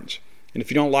returns. And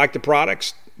if you don't like the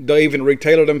products, they'll even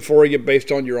retailer them for you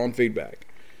based on your own feedback.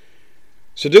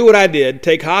 So do what I did.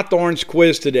 Take Hawthorne's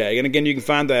quiz today. And again, you can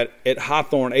find that at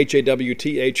Hawthorne,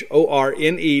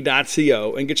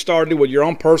 HAWTHORNE.co, and get started with your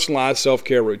own personalized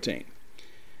self-care routine.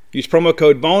 Use promo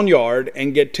code Boneyard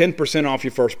and get 10% off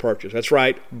your first purchase. That's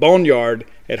right, Boneyard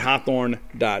at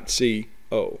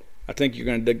Hawthorne.co. I think you're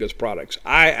going to dig those products.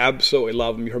 I absolutely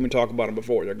love them. You heard me talk about them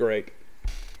before. They're great.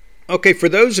 Okay, for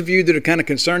those of you that are kind of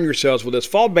concerned yourselves with this,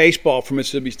 fall baseball for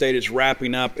Mississippi State is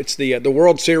wrapping up. It's the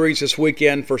World Series this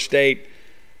weekend for State.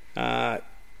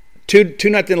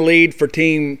 2-0 lead for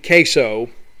Team Queso,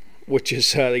 which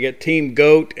is they get Team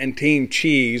Goat and Team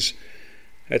Cheese.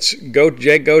 That's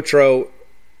Jake Gotro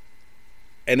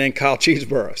and then Kyle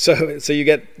Cheeseborough. So you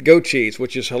get goat cheese,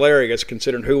 which is hilarious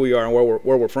considering who we are and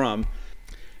where we're from.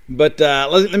 But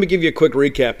let me give you a quick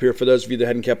recap here for those of you that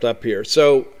hadn't kept up here.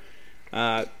 So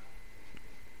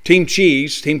Team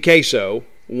Cheese, Team Queso,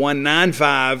 won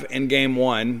 9-5 in Game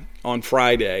 1 on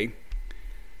Friday.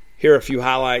 Here are a few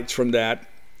highlights from that.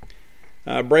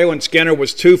 Braylon Skinner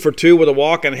was 2 for 2 with a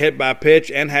walk and a hit by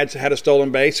pitch and had a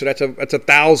stolen base, so that's a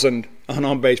 1,000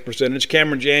 on-base percentage.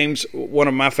 Cameron James, one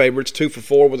of my favorites, 2 for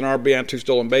 4 with an RBI and 2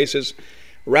 stolen bases.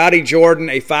 Rowdy Jordan,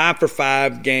 a 5 for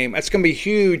 5 game. That's going to be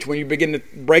huge when you begin to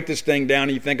break this thing down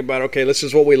and you think about, okay, this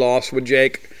is what we lost with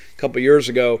Jake a couple of years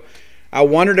ago. I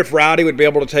wondered if Rowdy would be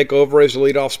able to take over as the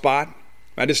leadoff spot.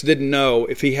 I just didn't know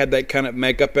if he had that kind of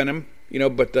makeup in him,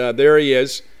 but there he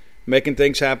is, making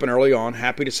things happen early on.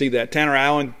 Happy to see that. Tanner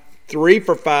Allen, 3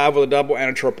 for 5 with a double and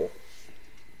a triple.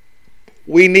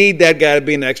 We need that guy to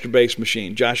be an extra base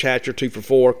machine. Josh Hatcher, 2 for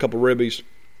 4, a couple ribbies.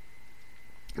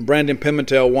 Brandon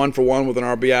Pimentel, 1 for 1 with an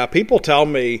RBI. People tell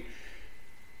me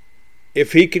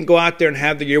if he can go out there and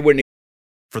have the year when he...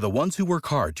 For the ones who work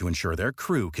hard to ensure their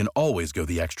crew can always go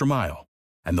the extra mile,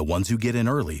 and the ones who get in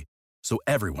early so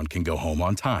everyone can go home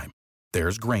on time,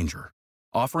 there's Grainger,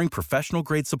 offering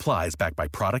professional-grade supplies backed by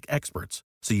product experts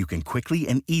so you can quickly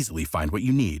and easily find what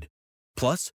you need.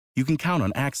 Plus, you can count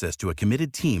on access to a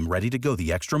committed team ready to go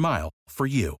the extra mile for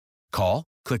you. Call,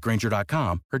 click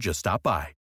Grainger.com, or just stop by.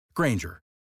 Grainger,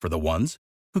 for the ones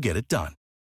who get it done.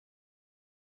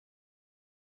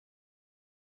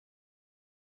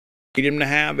 Need him to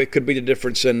have. It could be the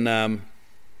difference in, an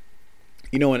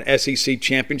SEC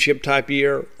championship type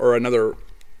year or another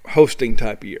hosting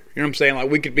type year. You know what I'm saying? Like,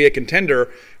 we could be a contender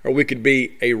or we could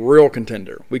be a real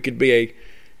contender. We could be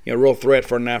a real threat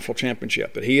for a national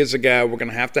championship. But he is a guy, we're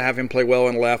going to have him play well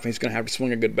in the left, and he's going to have to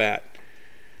swing a good bat.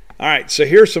 All right, so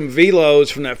here's some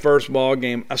velos from that first ball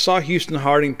game. I saw Houston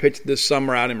Harding pitch this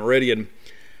summer out in Meridian.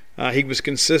 He was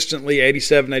consistently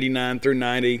 87, 89 through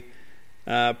 90.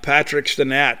 Patrick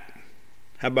Stanat,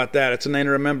 how about that? It's a name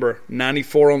to remember.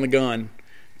 94 on the gun.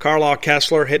 Carlisle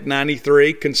Kessler hit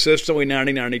 93, consistently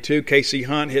 90, 92. Casey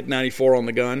Hunt hit 94 on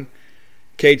the gun.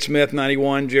 Cade Smith,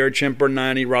 91. Jared Chimper,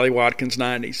 90. Riley Watkins,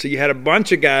 90. So you had a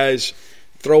bunch of guys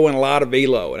throwing a lot of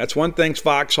velo. And that's one thing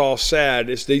Foxhall said,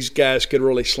 is these guys could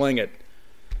really sling it.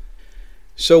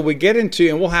 So we get into,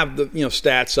 and we'll have the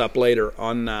stats up later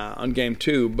on Game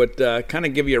 2, but kind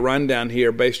of give you a rundown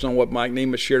here based on what Mike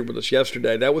Nemeth shared with us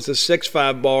yesterday. That was a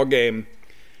 6-5 ball game.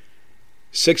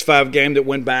 6-5 game that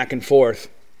went back and forth.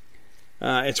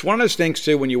 It's one of those things,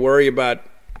 too, when you worry about,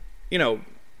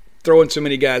 throwing so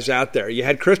many guys out there. You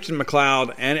had Christian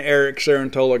McLeod and Eric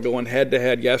Sarantola going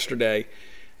head-to-head yesterday,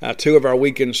 2 of our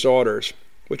weekend starters,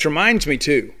 which reminds me,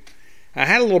 too, I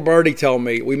had a little birdie tell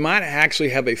me we might actually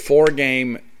have a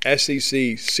 4-game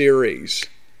SEC series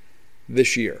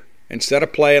this year. Instead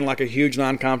of playing like a huge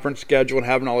non-conference schedule and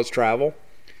having all this travel,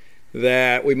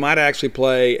 that we might actually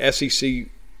play SEC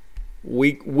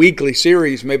weekly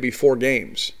series, maybe 4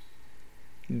 games.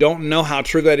 Don't know how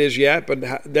true that is yet,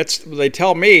 but that's what they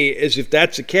tell me is if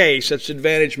that's the case, that's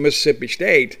advantage Mississippi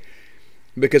State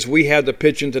because we have the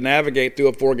pitching to navigate through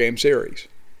a 4-game series.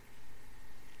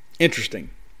 Interesting.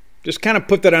 Just kind of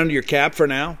put that under your cap for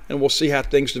now, and we'll see how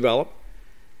things develop.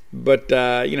 But,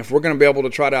 if we're going to be able to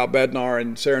try to out Bednar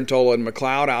and Sarantola and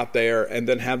McLeod out there and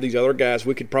then have these other guys,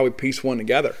 we could probably piece one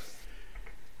together.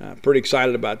 Pretty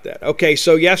excited about that. Okay,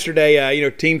 so yesterday,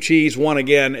 Team Cheese won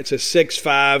again. It's a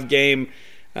 6-5 game.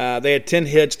 They had 10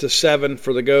 hits to 7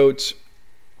 for the Goats.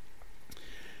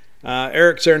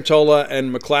 Eric Sarantola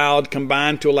and McLeod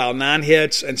combined to allow 9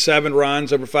 hits and 7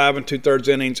 runs over 5 2/3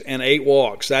 innings and 8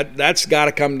 walks. That's got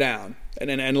to come down.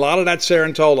 And a lot of that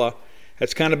Sarantola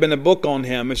has kind of been the book on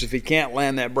him, is if he can't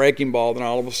land that breaking ball, then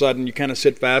all of a sudden you kind of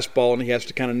sit fastball and he has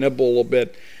to kind of nibble a little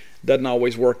bit. Doesn't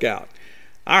always work out.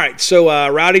 All right, so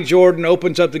Rowdy Jordan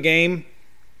opens up the game,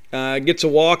 gets a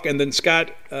walk, and then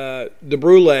Scott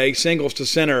DeBrule singles to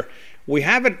center. We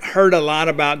haven't heard a lot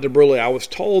about DeBrule. I was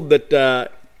told that the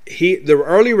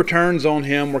early returns on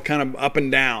him were kind of up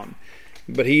and down,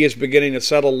 but he is beginning to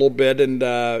settle a little bit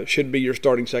and should be your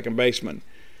starting second baseman.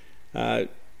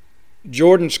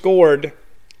 Jordan scored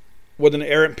with an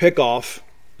errant pickoff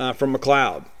from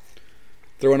McLeod,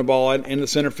 throwing the ball in the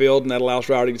center field, and that allows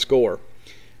Rowdy to score.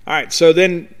 All right, so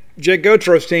then Jake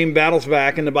Gautro's team battles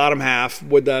back in the bottom half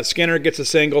with Skinner gets a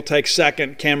single, takes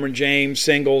second, Cameron James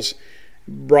singles,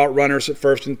 brought runners at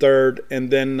first and third, and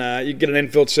then you get an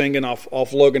infield single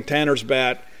off Logan Tanner's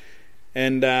bat,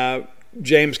 and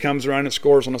James comes around and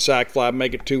scores on a sac fly,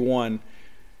 make it 2-1.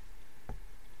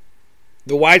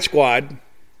 The White Squad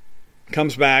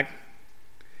comes back,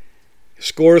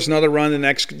 scores another run the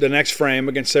next frame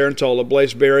against Sarantola.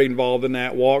 Blaze Berry involved in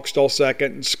that. Walked, stole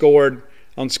second, and scored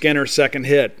on Skinner's second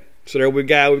hit. So there we've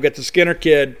got the Skinner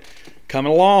kid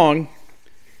coming along,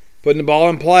 putting the ball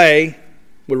in play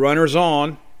with runners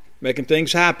on, making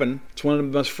things happen. It's one of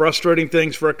the most frustrating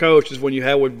things for a coach is when you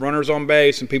have with runners on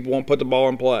base and people won't put the ball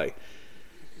in play.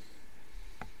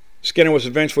 Skinner was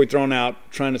eventually thrown out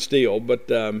trying to steal, but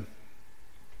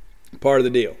part of the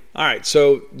deal. All right,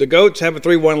 so the Goats have a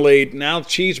 3-1 lead. Now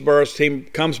Cheeseburg's team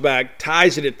comes back,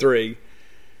 ties it at 3.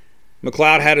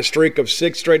 McLeod had a streak of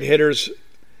 6 straight hitters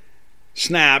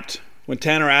snapped when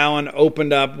Tanner Allen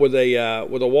opened up with a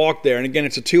walk there. And again,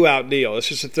 it's a 2-out deal. It's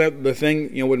just the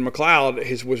thing, with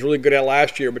McLeod was really good at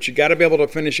last year, but you got to be able to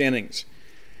finish innings.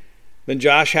 Then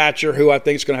Josh Hatcher, who I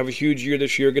think is going to have a huge year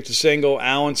this year, gets a single.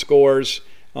 Allen scores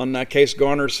on Case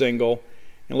Garner's single.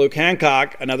 And Luke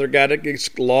Hancock, another guy that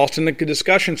gets lost in the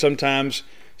discussion sometimes,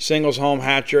 singles home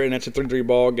Hatcher, and it's a 3-3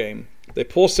 ball game. They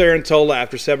pull Sarantola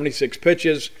after 76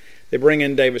 pitches. They bring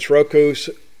in Davis Rokus.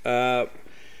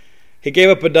 He gave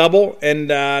up a double, and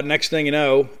next thing you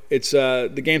know, it's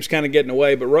the game's kind of getting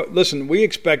away. But listen, we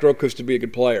expect Rokus to be a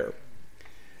good player.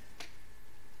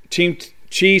 Team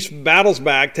Chiefs battles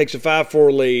back, takes a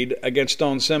 5-4 lead against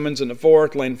Stone Simmons in the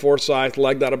fourth. Lane Forsythe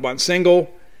legged out a bunt single.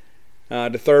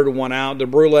 The third and 1 out.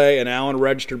 DeBrule and Allen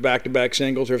registered back-to-back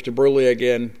singles. Here's DeBrule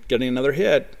again getting another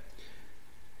hit.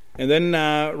 And then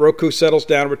Roku settles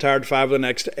down, retired 5 of the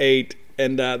next 8,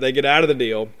 and they get out of the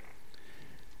deal.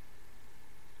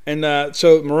 And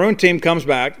so Maroon team comes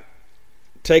back,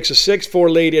 takes a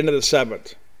 6-4 lead into the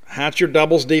 7th. Hatcher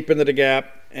doubles deep into the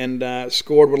gap and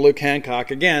scored with Luke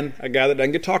Hancock. Again, a guy that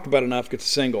doesn't get talked about enough, gets a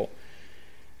single.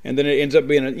 And then it ends up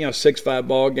being a 6-5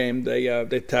 ball game.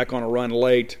 They tack on a run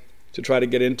late to try to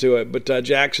get into it. But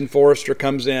Jackson Forrester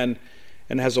comes in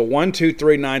and has a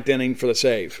 1-2-3 ninth inning for the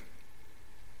save.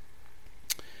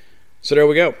 So there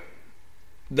we go.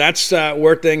 That's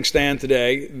where things stand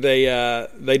today.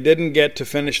 They didn't get to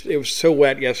finish. It was so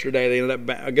wet yesterday. They ended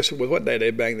up. I guess it was what day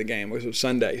they banged the game. It was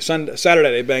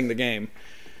Saturday they banged the game.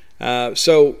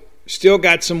 So still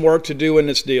got some work to do in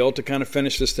this deal to kind of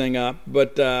finish this thing up.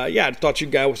 But I thought you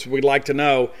guys would like to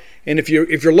know. And if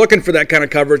you're looking for that kind of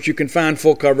coverage, you can find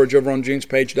full coverage over on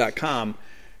genespage.com.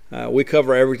 We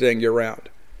cover everything year round.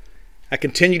 I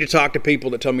continue to talk to people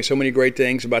that tell me so many great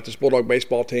things about this Bulldog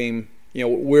baseball team.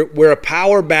 We're a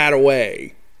power bat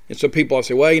away. And so people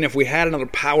say, well, if we had another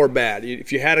power bat,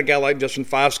 if you had a guy like Justin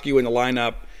Foscue in the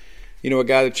lineup, a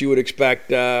guy that you would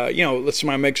expect, let's say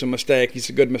somebody makes a mistake, he's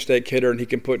a good mistake hitter, and he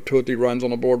can put 2 or 3 runs on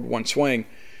the board with one swing.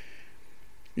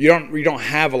 You don't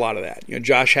have a lot of that.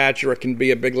 Josh Hatcher can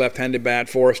be a big left-handed bat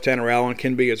for us. Tanner Allen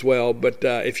can be as well. But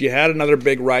if you had another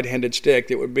big right-handed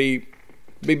stick, it would be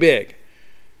big.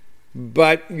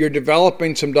 But you're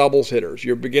developing some doubles hitters.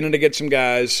 You're beginning to get some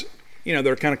guys,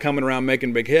 they're kind of coming around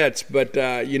making big hits. But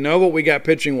what we got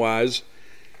pitching-wise,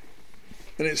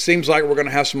 and it seems like we're going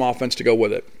to have some offense to go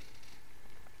with it.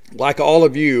 Like all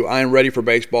of you, I am ready for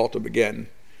baseball to begin.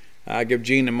 I give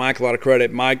Gene and Mike a lot of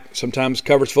credit. Mike sometimes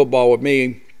covers football with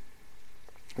me.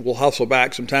 We'll hustle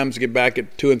back sometimes to get back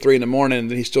at 2 and 3 in the morning, and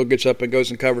then he still gets up and goes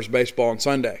and covers baseball on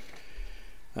Sunday.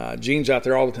 Gene's out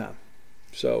there all the time.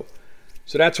 So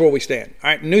that's where we stand. All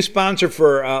right, new sponsor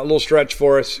for a little stretch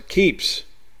for us, Keeps.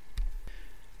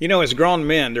 As grown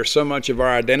men, there's so much of our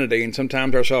identity and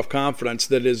sometimes our self-confidence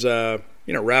that is,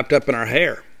 wrapped up in our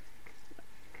hair.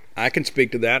 I can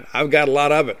speak to that. I've got a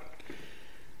lot of it.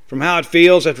 From how it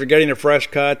feels after getting a fresh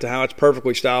cut to how it's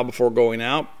perfectly styled before going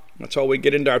out. That's all we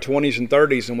get into our 20s and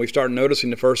 30s, and we start noticing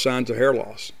the first signs of hair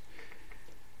loss.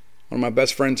 One of my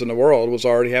best friends in the world was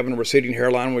already having a receding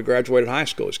hairline when we graduated high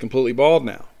school. He's completely bald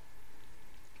now.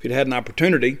 If he'd had an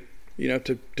opportunity,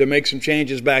 to make some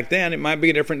changes back then, it might be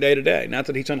a different day today. Not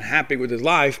that he's unhappy with his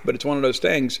life, but it's one of those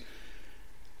things.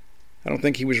 I don't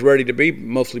think he was ready to be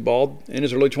mostly bald in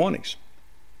his early 20s.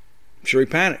 I'm sure he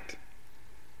panicked.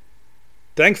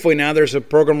 Thankfully, now there's a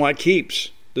program like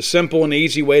Keeps, the simple and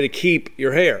easy way to keep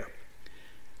your hair.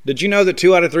 Did you know that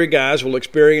 2 out of 3 guys will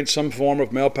experience some form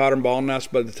of male pattern baldness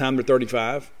by the time they're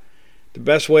 35? The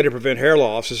best way to prevent hair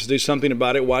loss is to do something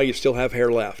about it while you still have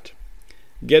hair left.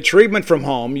 Get treatment from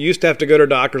home. You used to have to go to a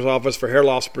doctor's office for hair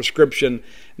loss prescription.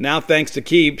 Now, thanks to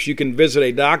Keeps, you can visit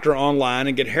a doctor online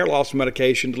and get hair loss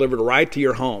medication delivered right to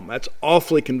your home. That's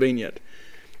awfully convenient.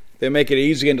 They make it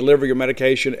easy and deliver your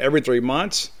medication every 3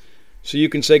 months, so you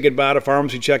can say goodbye to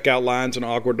pharmacy checkout lines and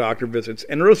awkward doctor visits.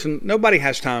 And listen, nobody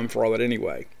has time for all that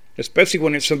anyway, especially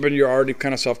when it's something you're already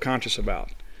kind of self-conscious about.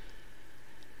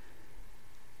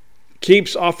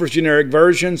 Keeps offers generic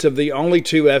versions of the only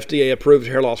 2 FDA-approved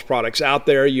hair loss products out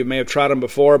there. You may have tried them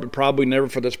before, but probably never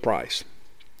for this price.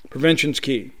 Prevention's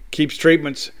key. Keeps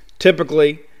treatments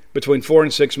typically between 4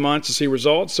 and 6 months to see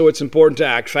results, so it's important to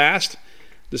act fast.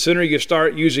 The sooner you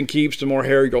start using Keeps, the more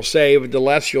hair you'll save, the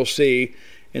less you'll see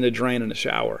in the drain in the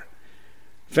shower.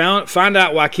 Find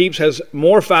out why Keeps has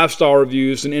more 5-star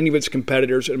reviews than any of its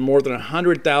competitors and more than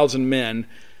 100,000 men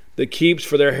that use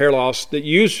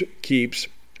Keeps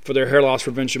for their hair loss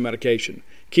prevention medication.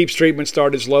 Keeps treatment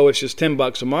start as low as just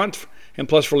 $10 a month, and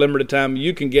plus for limited time,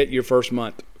 you can get your first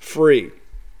month free.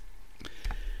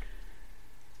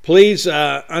 Please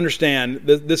understand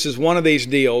that this is one of these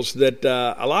deals that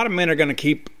a lot of men are going to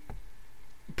keep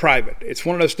private. It's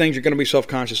one of those things you're going to be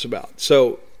self-conscious about.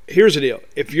 So here's the deal.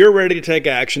 If you're ready to take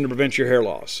action to prevent your hair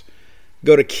loss,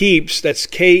 go to Keeps, that's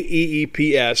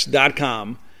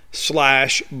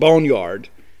KEEPS.com/boneyard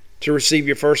to receive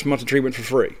your first month of treatment for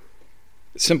free.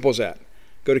 It's simple as that.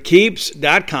 Go to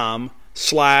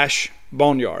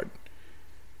Keeps.com/boneyard.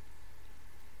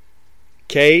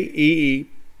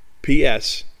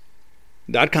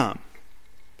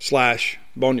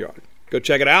 KEEPS.com/boneyard. Go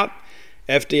check it out.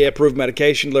 FDA-approved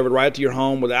medication delivered right to your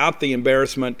home without the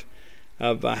embarrassment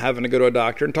of having to go to a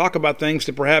doctor and talk about things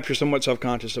that perhaps you're somewhat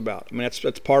self-conscious about. I mean,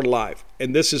 that's part of life.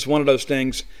 And this is one of those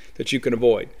things that you can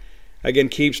avoid. Again,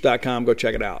 Keeps.com. Go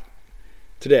check it out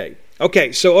today.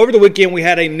 Okay, so over the weekend we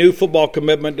had a new football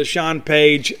commitment, Deshaun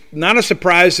Page. Not a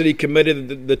surprise that he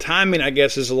committed. The timing, I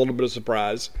guess, is a little bit of a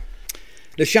surprise.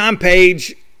 Deshaun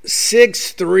Page,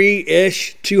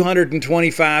 6'3"-ish,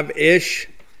 225-ish,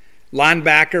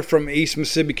 linebacker from East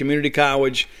Mississippi Community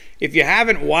College. If you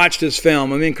haven't watched his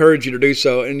film, let me encourage you to do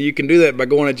so, and you can do that by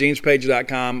going to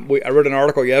genespage.com. I read an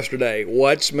article yesterday,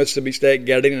 What's Mississippi State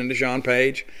Getting in Deshaun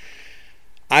Page?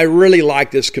 I really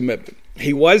like this commitment.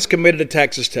 He was committed to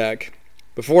Texas Tech.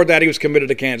 Before that, he was committed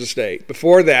to Kansas State.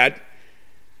 Before that,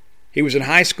 he was in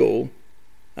high school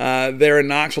there in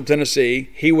Knoxville, Tennessee.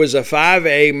 He was a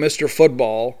 5A Mr.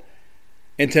 Football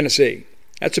in Tennessee.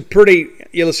 That's a pretty,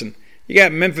 listen, you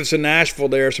got Memphis and Nashville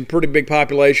there, some pretty big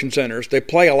population centers. They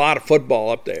play a lot of football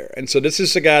up there. And so this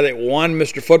is a guy that won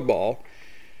Mr. Football,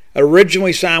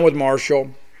 originally signed with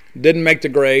Marshall, didn't make the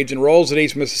grades, enrolls at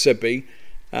East Mississippi.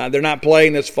 They're not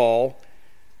playing this fall.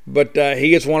 But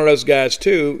he is one of those guys,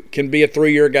 too, can be a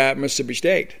 3-year guy at Mississippi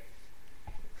State.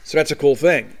 So that's a cool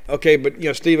thing. Okay, but,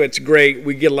 Steve, it's great.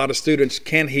 We get a lot of students.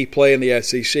 Can he play in the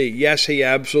SEC? Yes, he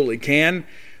absolutely can.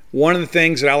 One of the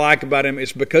things that I like about him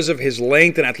is because of his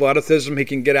length and athleticism, he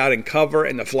can get out and cover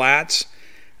in the flats.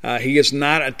 He is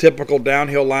not a typical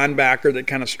downhill linebacker that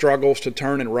kind of struggles to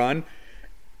turn and run.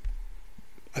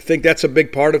 I think that's a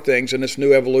big part of things in this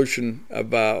new evolution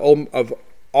of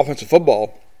offensive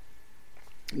football.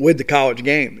 With the college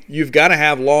game, you've got to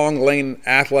have long, lean,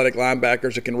 athletic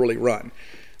linebackers that can really run.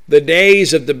 The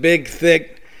days of the big,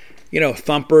 thick,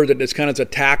 thumper that is kind of a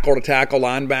tackle-to-tackle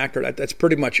linebacker, that's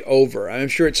pretty much over. I'm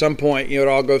sure at some point, it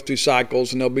all goes through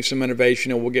cycles and there'll be some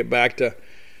innovation and we'll get back to,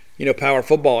 power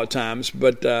football at times.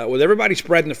 But with everybody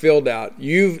spreading the field out,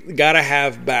 you've got to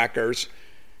have backers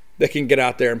that can get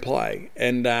out there and play.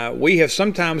 And we have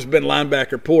sometimes been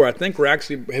linebacker poor. I think we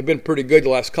actually have been pretty good the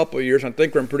last couple of years. I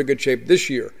think we're in pretty good shape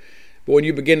this year. But when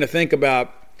you begin to think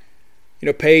about,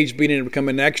 Page being able to come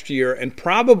in next year and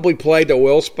probably play the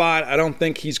will spot, I don't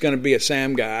think he's going to be a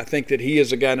Sam guy. I think that he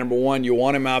is a guy, number one. You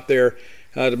want him out there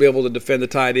to be able to defend the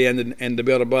tight end and to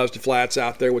be able to buzz the flats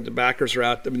out there with the backers are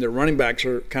out. I mean, the running backs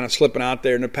are kind of slipping out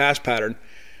there in the pass pattern.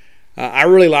 I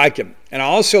really like him. And I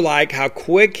also like how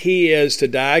quick he is to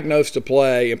diagnose the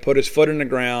play and put his foot in the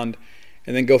ground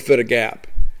and then go fit a gap.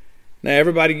 Now,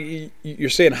 everybody, you're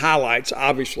seeing highlights,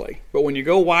 obviously, but when you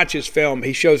go watch his film,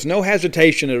 he shows no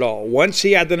hesitation at all. Once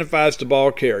he identifies the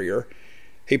ball carrier,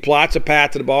 he plots a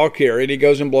path to the ball carrier, and he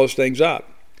goes and blows things up.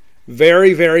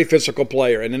 Very, very physical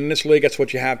player, and in this league, that's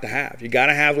what you have to have. You got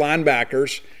to have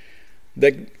linebackers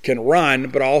that can run,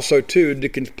 but also, too,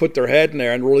 that can put their head in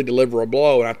there and really deliver a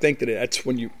blow. And I think that it's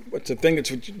the thing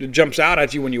that jumps out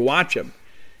at you when you watch him,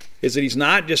 is that he's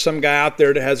not just some guy out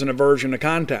there that has an aversion to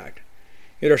contact.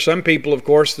 There are some people, of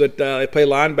course, that they play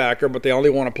linebacker, but they only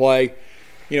want to play,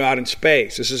 out in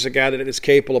space. This is a guy that is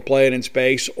capable of playing in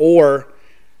space or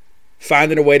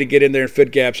finding a way to get in there and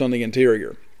fit gaps on the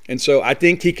interior. And so I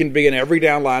think he can be an every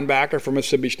down linebacker for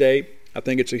Mississippi State. I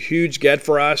think it's a huge get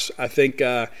for us. I think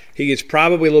he is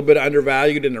probably a little bit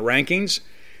undervalued in the rankings.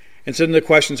 And so then the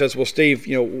question says, well, Steve,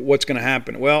 what's going to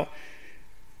happen? Well,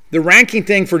 the ranking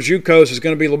thing for JUCOs is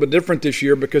going to be a little bit different this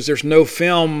year because there's no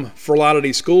film for a lot of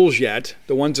these schools yet.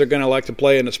 The ones that are going to like to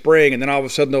play in the spring, and then all of a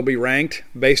sudden they'll be ranked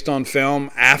based on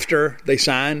film after they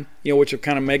sign, which will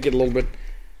kind of make it a little bit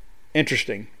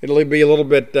interesting. It'll be a little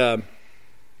bit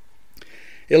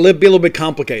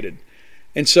complicated.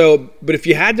 And so, but if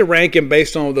you had to rank him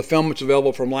based on the film that's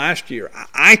available from last year,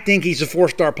 I think he's a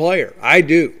 4-star player. I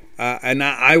do. And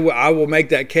I will make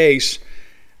that case.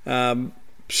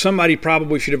 Somebody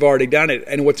probably should have already done it.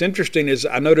 And what's interesting is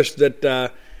I noticed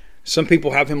that some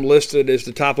people have him listed as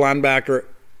the top linebacker,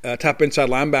 top inside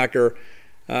linebacker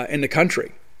in the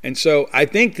country. And so I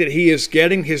think that he is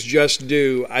getting his just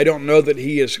due. I don't know that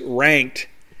he is ranked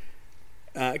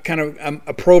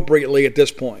appropriately at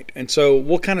this point. And so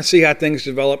we'll kind of see how things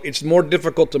develop. It's more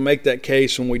difficult to make that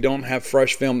case when we don't have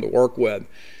fresh film to work with.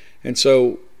 And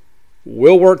so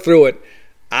we'll work through it.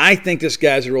 I think this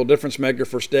guy's a real difference maker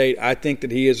for State. I think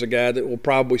that he is a guy that will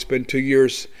probably spend 2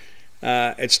 years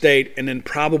at State and then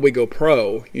probably go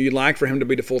pro. You'd like for him to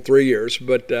be the full 3 years,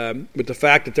 but the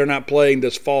fact that they're not playing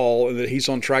this fall and that he's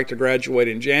on track to graduate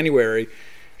in January,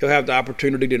 he'll have the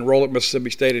opportunity to enroll at Mississippi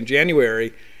State in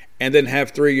January and then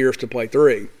have 3 years to play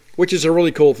 3, which is a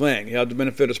really cool thing. He'll have the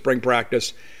benefit of spring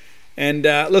practice. And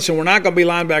listen, we're not going to be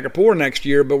linebacker poor next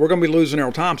year, but we're going to be losing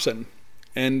Earl Thompson.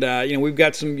 And, we've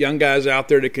got some young guys out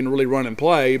there that can really run and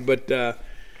play, but,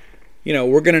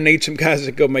 we're going to need some guys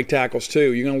that go make tackles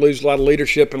too. You're going to lose a lot of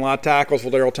leadership and a lot of tackles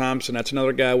with Earl Thompson. That's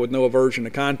another guy with no aversion to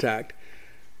contact.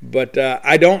 But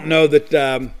I don't know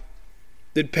that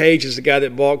that Page is the guy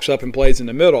that bulks up and plays in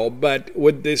the middle. But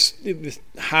with this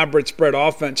hybrid spread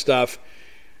offense stuff,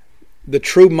 the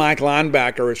true Mike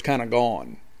linebacker is kind of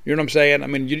gone. You know what I'm saying? I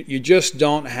mean, you just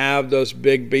don't have those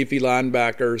big, beefy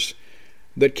linebackers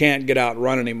that can't get out and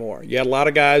run anymore. You had a lot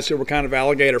of guys who were kind of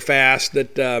alligator fast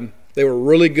that they were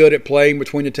really good at playing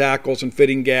between the tackles and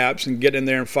fitting gaps and getting in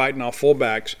there and fighting off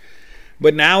fullbacks.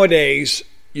 But nowadays,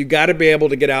 you got to be able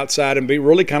to get outside and be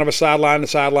really kind of a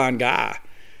sideline-to-sideline guy.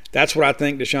 That's what I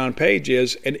think Deshaun Page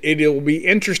is, and it'll be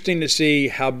interesting to see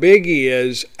how big he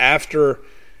is after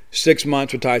 6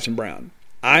 months with Tyson Brown.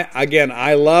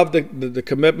 I love the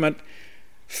commitment.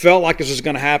 Felt like this was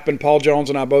going to happen. Paul Jones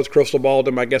and I both crystal balled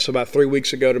him, I guess, about 3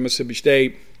 weeks ago to Mississippi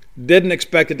State. Didn't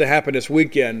expect it to happen this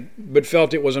weekend, but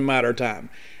felt it was a matter of time.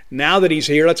 Now that he's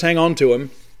here, let's hang on to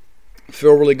him.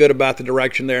 Feel really good about the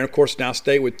direction there. And, of course, now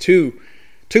State with two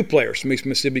players from East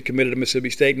Mississippi committed to Mississippi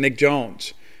State. Nick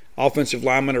Jones, offensive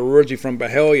lineman originally from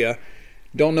Byhalia.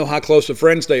 Don't know how close of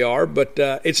friends they are, but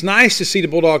it's nice to see the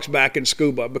Bulldogs back in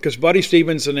scuba because Buddy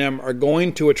Stevens and them are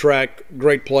going to attract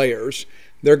great players.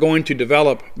 They're going to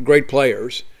develop great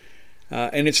players.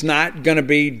 And it's not going to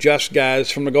be just guys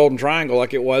from the Golden Triangle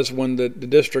like it was when the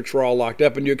districts were all locked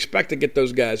up. And you expect to get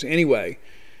those guys anyway.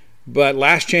 But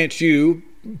Last Chance U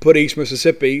put East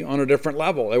Mississippi on a different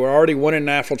level. They were already winning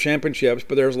national championships,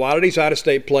 but there's a lot of these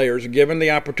out-of-state players, given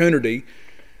the opportunity,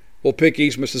 will pick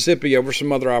East Mississippi over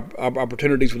some other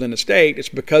opportunities within the state. It's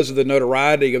because of the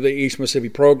notoriety of the East Mississippi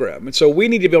program. And so we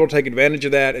need to be able to take advantage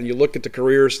of that. And you look at the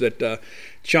careers that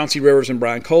Chauncey Rivers and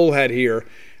Brian Cole had here,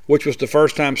 which was the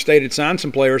first time State had signed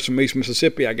some players from East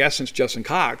Mississippi, I guess, since Justin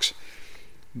Cox.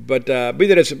 But be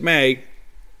that as it may,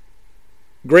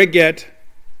 great get,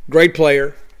 great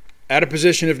player, at a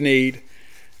position of need.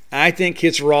 I think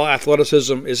his raw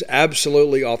athleticism is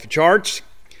absolutely off the charts.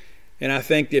 And I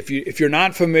think if you're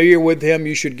not familiar with him,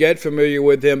 you should get familiar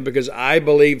with him because I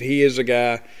believe he is a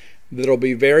guy that'll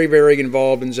be very, very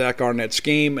involved in Zach Arnett's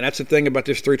scheme. And that's the thing about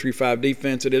this 3-3-5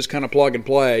 defense. It is kind of plug and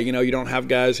play. You don't have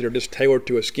guys that are just tailored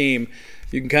to a scheme.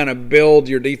 You can kind of build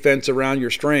your defense around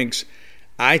your strengths.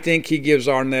 I think he gives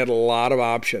Arnett a lot of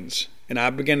options. And I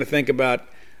begin to think about,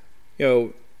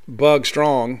 Bug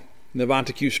Strong,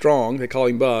 Navonta Q Strong, they call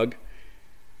him Bug,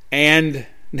 and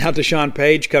Now Deshaun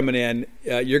Page coming in,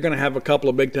 you're going to have a couple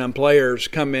of big-time players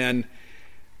come in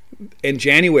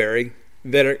January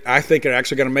that I think are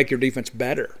actually going to make your defense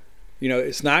better.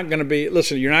 It's not going to be –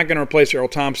 listen, you're not going to replace Earl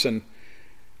Thompson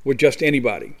with just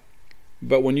anybody.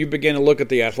 But when you begin to look at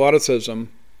the athleticism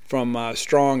from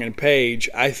Strong and Page,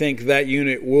 I think that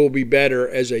unit will be better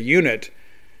as a unit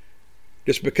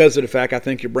just because of the fact I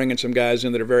think you're bringing some guys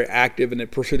in that are very active and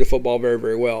that pursue the football very,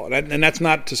 very well. And that's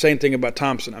not to say anything about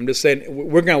Thompson. I'm just saying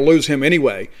we're going to lose him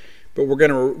anyway, but we're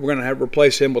going to have to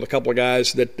replace him with a couple of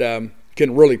guys that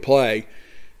can really play.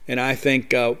 And I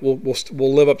think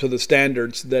we'll live up to the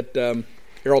standards that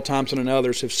Earl Thompson and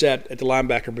others have set at the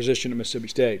linebacker position at Mississippi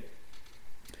State.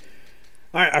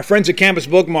 All right, our friends at Campus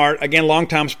Book Mart, again,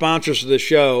 longtime sponsors of this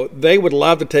show, they would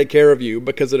love to take care of you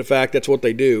because of the fact that's what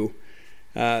they do.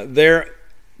 They're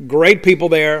great people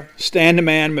there. Stan the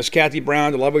Man, Miss Kathy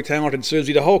Brown, the lovely, talented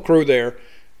Susie, the whole crew there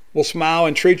will smile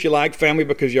and treat you like family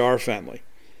because you are family.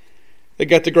 They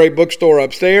got the great bookstore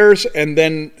upstairs and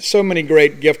then so many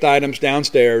great gift items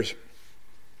downstairs.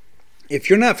 If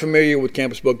you're not familiar with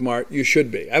Campus Book Mart, you should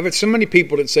be. I've had so many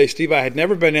people that say, Steve, I had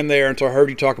never been in there until I heard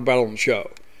you talk about it on the show.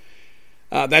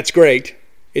 That's great.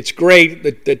 It's great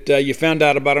that you found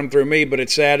out about them through me, but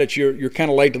it's sad that you're kind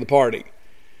of late to the party.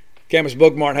 Campus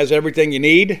Book Mart has everything you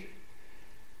need,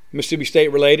 Mississippi State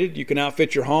related. You can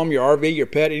outfit your home, your RV, your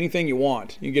pet, anything you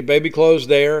want. You can get baby clothes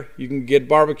there. You can get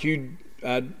barbecue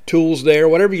tools there,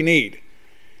 whatever you need.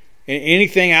 And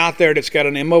anything out there that's got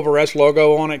an M over S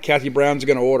logo on it, Kathy Brown's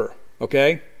going to order,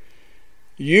 okay?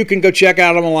 You can go check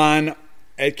out them online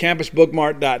at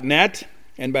campusbookmart.net.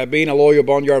 And by being a loyal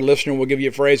Boneyard listener, we'll give you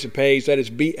a phrase that pays. That is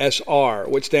BSR,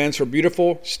 which stands for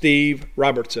Beautiful Steve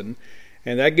Robertson.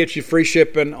 And that gets you free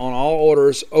shipping on all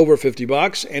orders over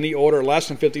 $50. Any order less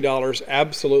than $50,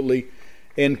 absolutely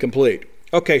incomplete.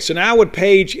 Okay, so now with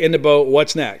Paige in the boat,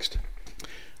 what's next?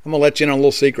 I'm going to let you in on a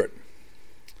little secret.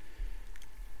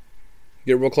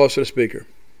 Get real close to the speaker.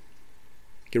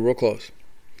 Get real close.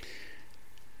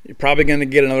 You're probably going to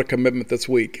get another commitment this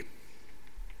week.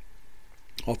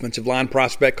 Offensive line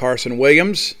prospect Carson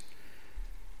Williams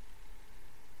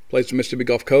plays for Mississippi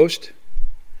Gulf Coast.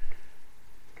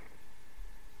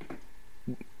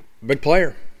 Big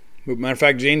player. Matter of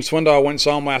fact, Gene Swindoll, I went and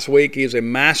saw him last week. He is a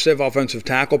massive offensive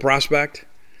tackle prospect.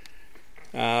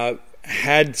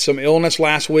 Had some illness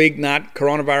last week, not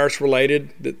coronavirus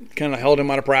related, that kind of held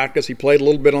him out of practice. He played a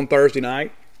little bit on Thursday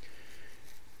night.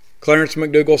 Clarence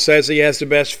McDougal says he has the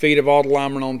best feet of all the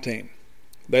linemen on the team.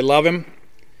 They love him.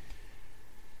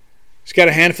 He's got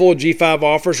a handful of G5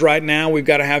 offers right now. We've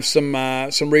got to have some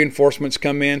reinforcements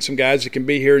come in, some guys that can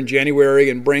be here in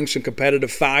January and bring some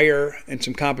competitive fire and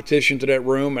some competition to that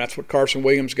room. That's what Carson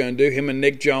Williams is going to do. Him and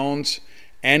Nick Jones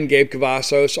and Gabe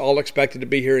Cavazos all expected to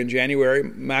be here in January.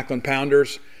 McKellen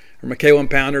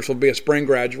Pounders will be a spring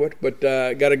graduate, but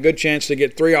got a good chance to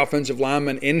get 3 offensive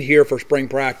linemen in here for spring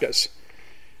practice.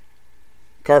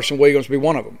 Carson Williams will be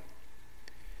one of them.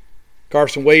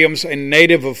 Carson Williams, a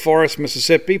native of Forest,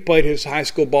 Mississippi, played his high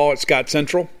school ball at Scott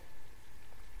Central.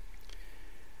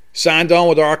 Signed on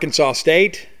with Arkansas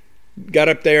State. Got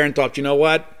up there and thought, you know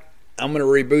what? I'm going to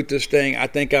reboot this thing. I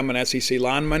think I'm an SEC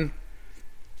lineman.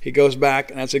 He goes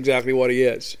back, and that's exactly what he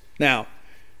is. Now,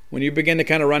 when you begin to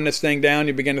kind of run this thing down,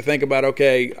 you begin to think about,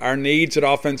 okay, our needs at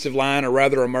offensive line are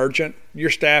rather emergent. Your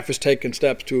staff is taking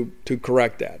steps to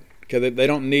correct that. Okay, they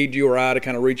don't need you or I to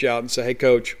kind of reach out and say, hey,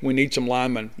 coach, we need some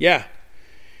linemen. Yeah.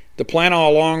 The plan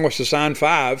all along was to sign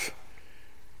 5.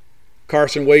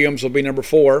 Carson Williams will be number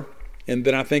 4. And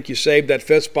then I think you saved that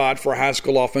 5th spot for a high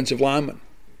school offensive lineman.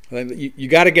 I think you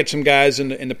got to get some guys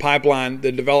in the pipeline,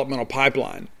 the developmental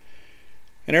pipeline.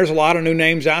 And there's a lot of new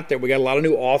names out there. We got a lot of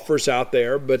new offers out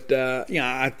there. But,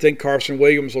 I think Carson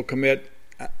Williams will commit.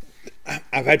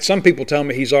 I've had some people tell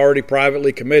me he's already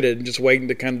privately committed and just waiting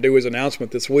to kind of do his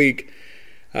announcement this week.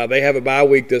 They have a bye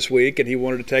week this week, and he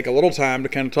wanted to take a little time to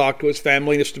kind of talk to his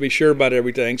family just to be sure about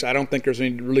everything. So I don't think there's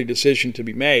any really decision to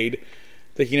be made.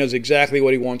 I think he knows exactly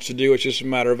what he wants to do. It's just a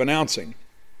matter of announcing.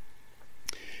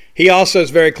 He also is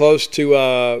very close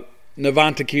to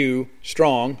Navanta Q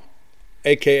Strong,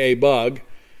 a.k.a. Bug.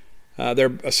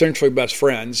 They're essentially best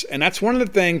friends. And that's one of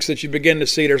the things that you begin to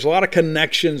see. There's a lot of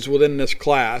connections within this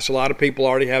class. A lot of people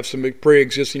already have some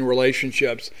pre-existing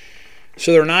relationships.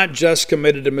 So they're not just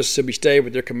committed to Mississippi State,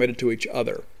 but they're committed to each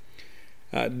other.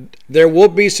 There will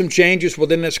be some changes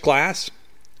within this class.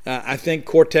 I think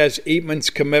Cortez Eatman's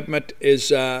commitment is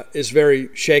very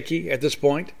shaky at this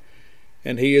point,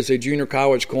 and he is a junior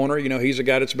college corner. You know, he's a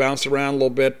guy that's bounced around a little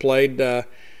bit, played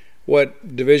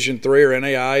Division III or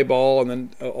NAIA ball, and then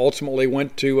ultimately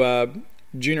went to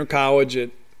junior college at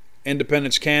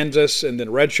Independence, Kansas, and then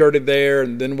redshirted there,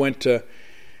 and then went to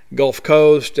Gulf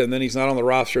Coast, and then he's not on the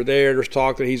roster there. There's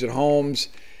talk that he's at Holmes.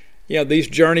 These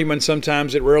journeymen,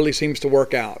 sometimes it rarely seems to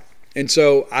work out. And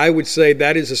so I would say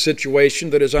that is a situation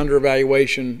that is under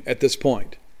evaluation at this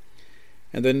point.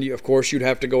 And then, of course, you'd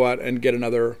have to go out and get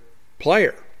another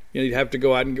player. You'd have to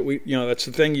go out and get, that's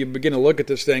the thing. You begin to look at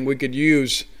this thing. We could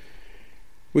use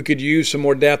some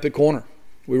more depth at corner.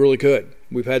 We really could.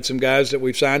 We've had some guys that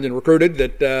we've signed and recruited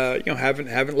that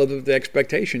haven't lived up to the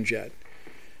expectations yet.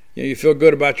 You feel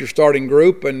good about your starting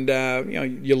group, and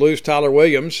you lose Tyler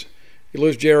Williams, you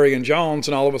lose Jerry and Jones,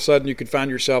 and all of a sudden you could find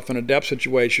yourself in a depth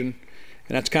situation,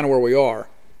 and that's kind of where we are.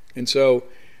 And so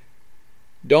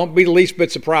don't be the least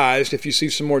bit surprised if you see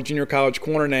some more junior college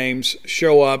corner names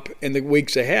show up in the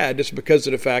weeks ahead, just because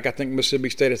of the fact I think Mississippi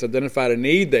State has identified a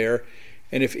need there.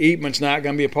 And if Eatman's not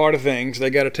going to be a part of things, they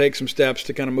got to take some steps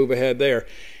to kind of move ahead there.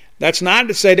 That's not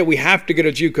to say that we have to get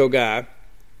a JUCO guy.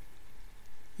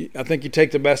 I think you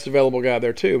take the best available guy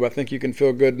there too. But I think you can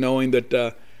feel good knowing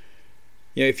that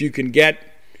if you can get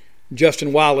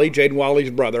Justin Wiley, Jaden Wiley's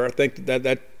brother, I think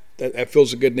that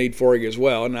fills a good need for you as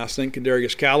well. And I think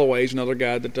Kadarius Callaway is another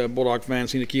guy that Bulldog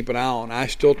fans need to keep an eye on. I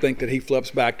still think that he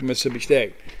flips back to Mississippi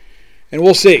State. And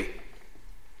we'll see.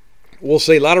 We'll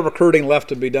see. A lot of recruiting left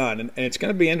to be done. And it's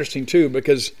going to be interesting, too,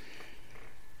 because,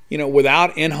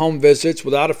 without in-home visits,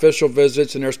 without official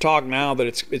visits, and there's talk now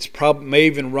that it's probably may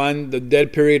even run, the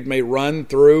dead period may run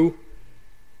through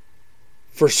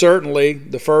for certainly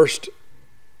the first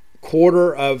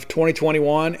quarter of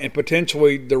 2021 and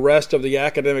potentially the rest of the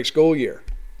academic school year.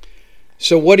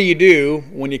 So what do you do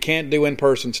when you can't do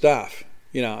in-person stuff?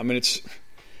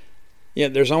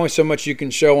 There's only so much you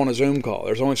can show on a Zoom call.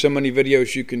 There's only so many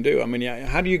videos you can do.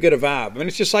 How do you get a vibe?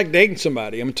 It's just like dating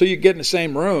somebody. Until you get in the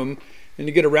same room and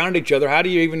you get around each other, how do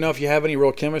you even know if you have any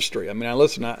real chemistry?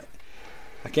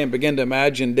 I can't begin to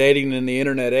imagine dating in the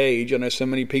internet age. I know so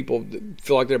many people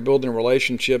feel like they're building a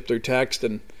relationship through text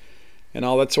and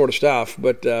all that sort of stuff.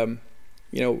 But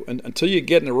until you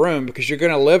get in the room, because you're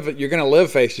going to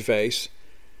live face to face.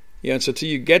 And so until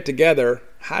you get together,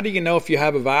 how do you know if you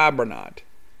have a vibe or not?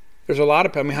 There's a lot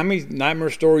of, how many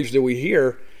nightmare stories do we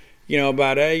hear,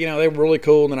 about, hey, they were really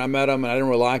cool and then I met them and I didn't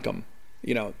really like them.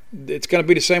 It's going to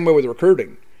be the same way with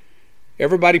recruiting.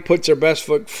 Everybody puts their best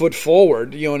foot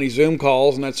forward, in these Zoom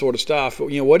calls and that sort of stuff.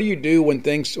 But, what do you do when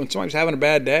somebody's having a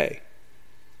bad day?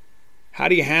 How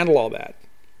do you handle all that?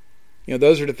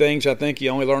 Those are the things I think you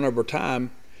only learn over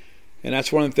time. And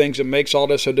that's one of the things that makes all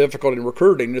this so difficult in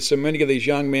recruiting. There's so many of these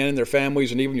young men and their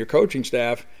families and even your coaching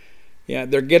staff,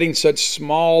 they're getting such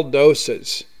small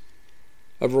doses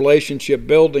of relationship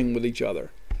building with each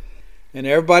other. And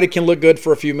everybody can look good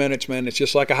for a few minutes, man. It's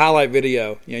just like a highlight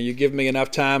video. You give me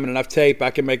enough time and enough tape, I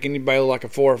can make anybody look like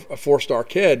a four-star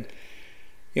kid.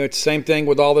 It's the same thing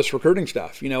with all this recruiting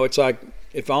stuff. It's like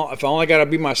if I only got to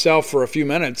be myself for a few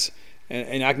minutes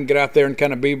and I can get out there and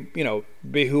kind of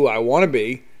be who I want to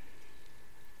be,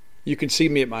 you can see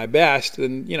me at my best,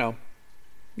 and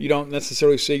you don't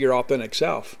necessarily see your authentic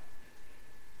self.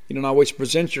 You don't always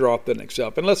present your authentic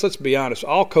self. And let's be honest,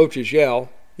 all coaches yell.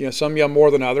 Some yell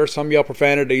more than others. Some yell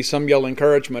profanity. Some yell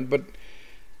encouragement. But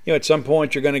at some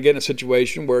point you're going to get in a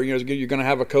situation where you're going to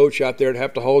have a coach out there to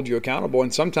have to hold you accountable,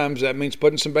 and sometimes that means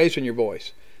putting some bass in your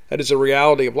voice. That is a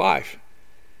reality of life.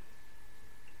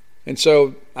 And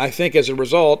so I think as a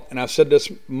result, and I've said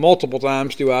this multiple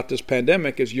times throughout this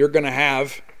pandemic, is you're going to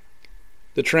have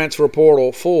the transfer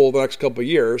portal full the next couple of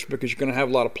years, because you're going to have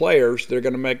a lot of players that are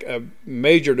going to make a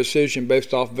major decision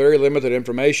based off very limited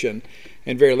information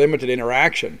and very limited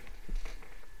interaction.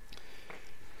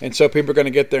 And so people are going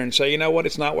to get there and say,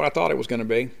 it's not what I thought it was going to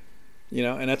be.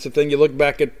 And that's the thing. You look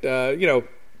back at,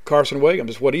 Carson Williams,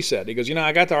 is what he said. He goes,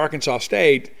 I got to Arkansas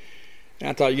State, and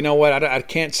I thought, I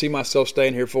can't see myself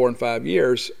staying here 4 and 5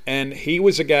 years. And he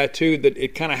was a guy, too, that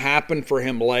it kind of happened for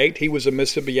him late. He was a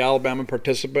Mississippi Alabama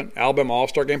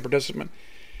All-Star Game participant.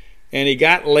 And he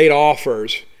got late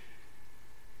offers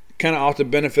kind of off the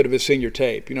benefit of his senior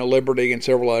tape. Liberty and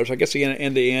several others. I guess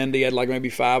in the end, he had like maybe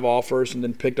 5 offers and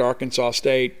then picked Arkansas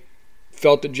State.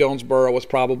 Felt that Jonesboro was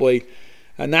probably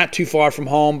not too far from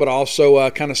home, but also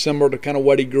kind of similar to kind of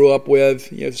what he grew up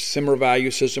with, similar value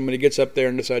system. When he gets up there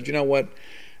and decides,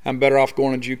 I'm better off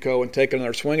going to JUCO and taking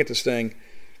another swing at this thing.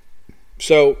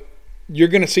 So you're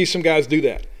going to see some guys do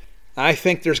that. I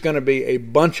think there's going to be a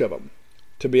bunch of them,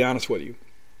 to be honest with you.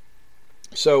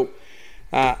 So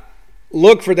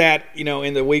look for that,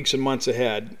 in the weeks and months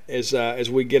ahead as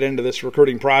we get into this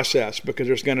recruiting process, because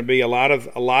there's going to be a lot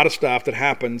of stuff that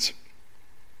happens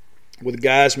with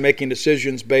guys making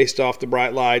decisions based off the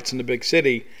bright lights in the big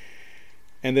city,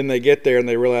 and then they get there and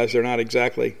they realize they're not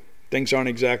exactly things aren't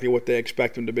exactly what they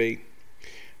expect them to be.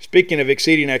 Speaking of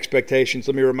exceeding expectations,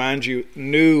 let me remind you,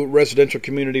 new residential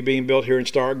community being built here in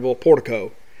Starkville,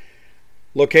 Portico,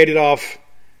 located off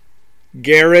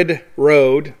Garrett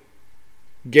Road,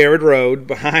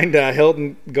 behind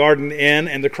Hilton Garden Inn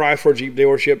and the Chrysler Jeep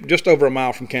dealership, just over a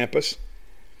mile from campus.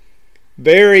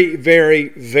 Very, very,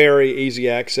 very easy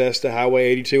access to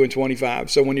Highway 82 and 25.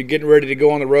 So when you're getting ready to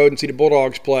go on the road and see the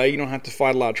Bulldogs play, you don't have to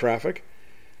fight a lot of traffic.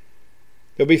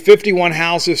 There'll be 51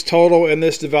 houses total in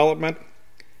this development,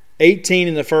 18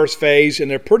 in the first phase, and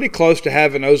they're pretty close to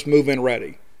having those move-in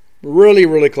ready. Really,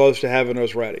 really close to having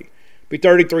those ready. Be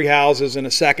 33 houses in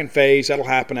the second phase. That'll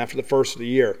happen after the first of the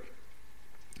year.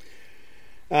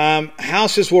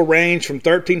 Houses will range from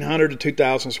 1,300 to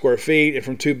 2,000 square feet, and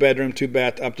from 2-bedroom,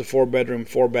 2-bath, up to 4-bedroom,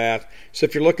 4-bath. So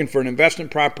if you're looking for an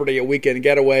investment property, a weekend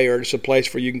getaway, or just a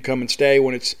place where you can come and stay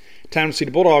when it's time to see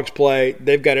the Bulldogs play,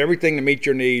 they've got everything to meet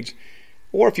your needs.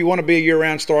 Or if you want to be a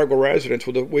year-round Starkville resident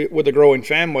with a growing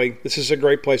family, this is a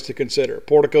great place to consider.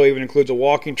 Portico even includes a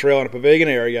walking trail and a pavilion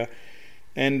area.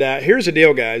 And here's the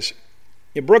deal, guys.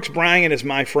 Brooks Bryan is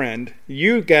my friend.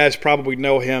 You guys probably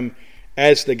know him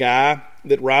as the guy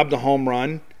that robbed a home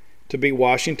run to beat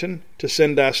Washington to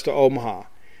send us to Omaha.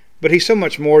 But he's so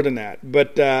much more than that.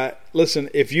 But listen,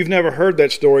 if you've never heard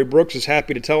that story, Brooks is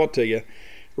happy to tell it to you.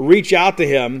 Reach out to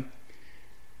him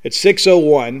at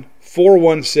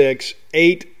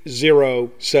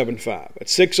 601-416-8075. At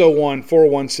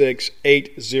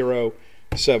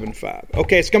 601-416-8075.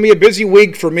 Okay, it's going to be a busy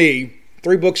week for me.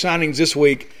 3 book signings this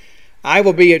week. I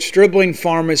will be at Stribling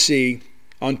Pharmacy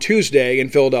on Tuesday in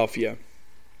Philadelphia.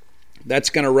 That's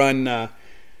going to run,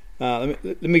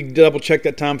 let me double check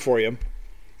that time for you.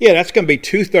 Yeah, that's going to be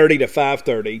 2:30 to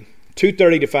 5:30.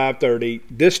 2:30 to 5:30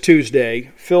 this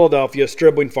Tuesday, Philadelphia,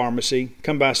 Stribling Pharmacy.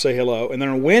 Come by, say hello. And then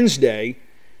on Wednesday,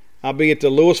 I'll be at the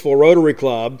Louisville Rotary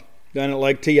Club down at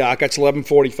Lake Teoc. That's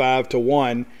 11:45 to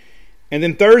 1. And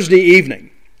then Thursday evening,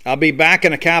 I'll be back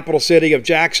in the capital city of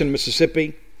Jackson,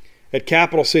 Mississippi, at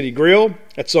Capital City Grill.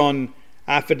 That's on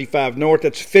I-55 North.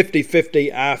 That's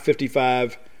 5050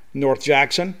 I-55 North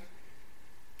Jackson.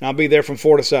 I'll be there from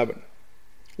 4 to 7.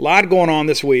 A lot going on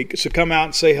this week, so come out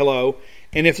and say hello.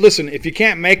 And if you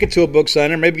can't make it to a book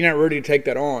signing, maybe you're not ready to take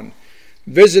that on,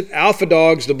 visit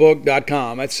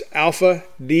alphadogsthebook.com. That's alpha,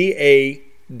 DAWGS,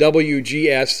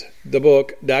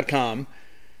 thebook.com.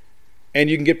 And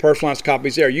you can get personalized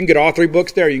copies there. You can get all 3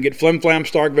 books there. You can get Flim Flam,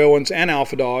 Stark Villains, and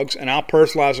Alpha Dogs, and I'll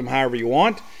personalize them however you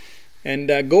want. And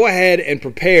go ahead and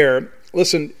prepare.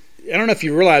 Listen, I don't know if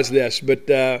you realize this, but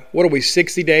what are we,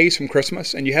 60 days from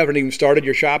Christmas, and you haven't even started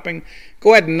your shopping?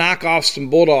 Go ahead and knock off some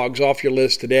Bulldogs off your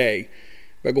list today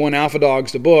by going to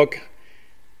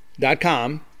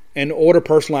alphadogsthebook.com and order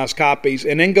personalized copies,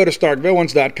 and then go to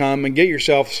starkvillains.com and get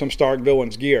yourself some Stark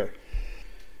Villains gear.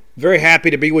 Very happy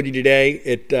to be with you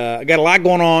today. I got a lot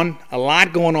going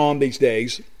on these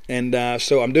days, and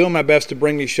so I'm doing my best to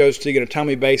bring these shows to you on a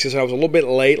timely basis. I was a little bit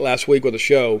late last week with the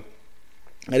show.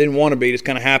 I didn't want to be. It just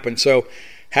kind of happened. So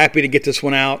happy to get this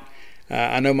one out.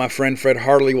 I know my friend Fred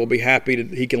Hartley will be happy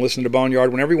that he can listen to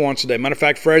Boneyard whenever he wants today. Matter of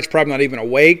fact, Fred's probably not even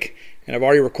awake, and I've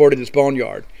already recorded this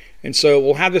Boneyard. And so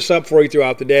we'll have this up for you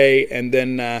throughout the day, and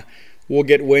then we'll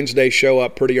get Wednesday's show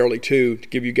up pretty early too to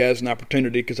give you guys an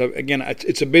opportunity, because, again,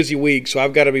 it's a busy week, so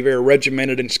I've got to be very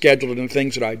regimented and scheduled in the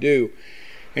things that I do.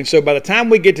 And so by the time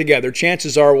we get together,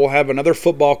 chances are we'll have another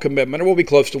football commitment, or we'll be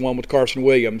close to one with Carson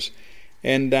Williams.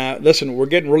 And listen, we're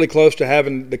getting really close to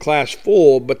having the class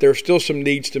full, but there's still some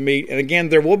needs to meet. And again,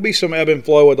 there will be some ebb and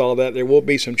flow with all that. There will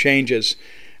be some changes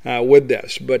with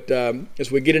this. But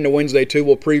as we get into Wednesday, too,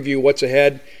 we'll preview what's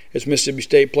ahead as Mississippi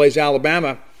State plays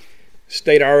Alabama.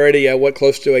 State already,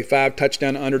 close to a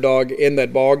 5-touchdown underdog in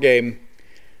that ball game.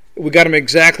 We got them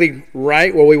exactly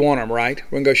right where we want them, right?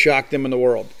 We're going to go shock them in the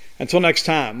world. Until next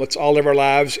time, let's all live our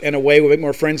lives in a way we make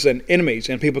more friends than enemies,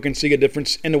 and people can see a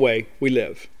difference in the way we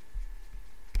live.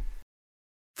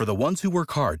 For the ones who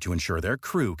work hard to ensure their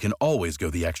crew can always go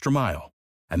the extra mile,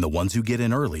 and the ones who get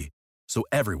in early so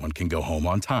everyone can go home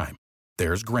on time,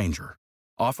 there's Grainger,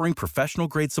 offering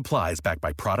professional-grade supplies backed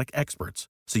by product experts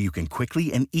so you can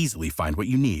quickly and easily find what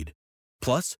you need.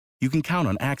 Plus, you can count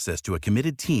on access to a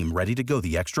committed team ready to go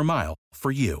the extra mile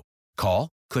for you. Call,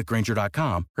 click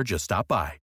Grainger.com, or just stop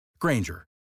by. Grainger,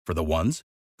 for the ones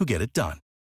who get it done.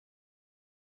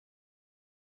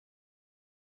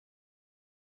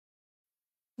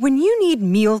 When you need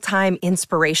mealtime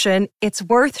inspiration, it's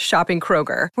worth shopping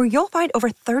Kroger, where you'll find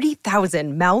over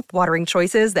 30,000 mouth-watering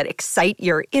choices that excite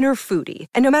your inner foodie.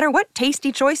 And no matter what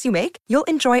tasty choice you make, you'll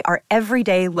enjoy our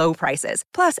everyday low prices,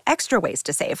 plus extra ways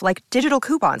to save, like digital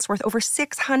coupons worth over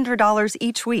 $600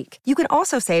 each week. You can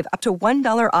also save up to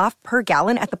 $1 off per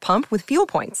gallon at the pump with fuel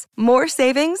points. More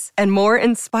savings and more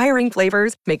inspiring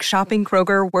flavors make shopping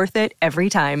Kroger worth it every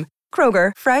time.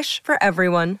 Kroger, fresh for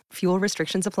everyone. Fuel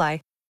restrictions apply.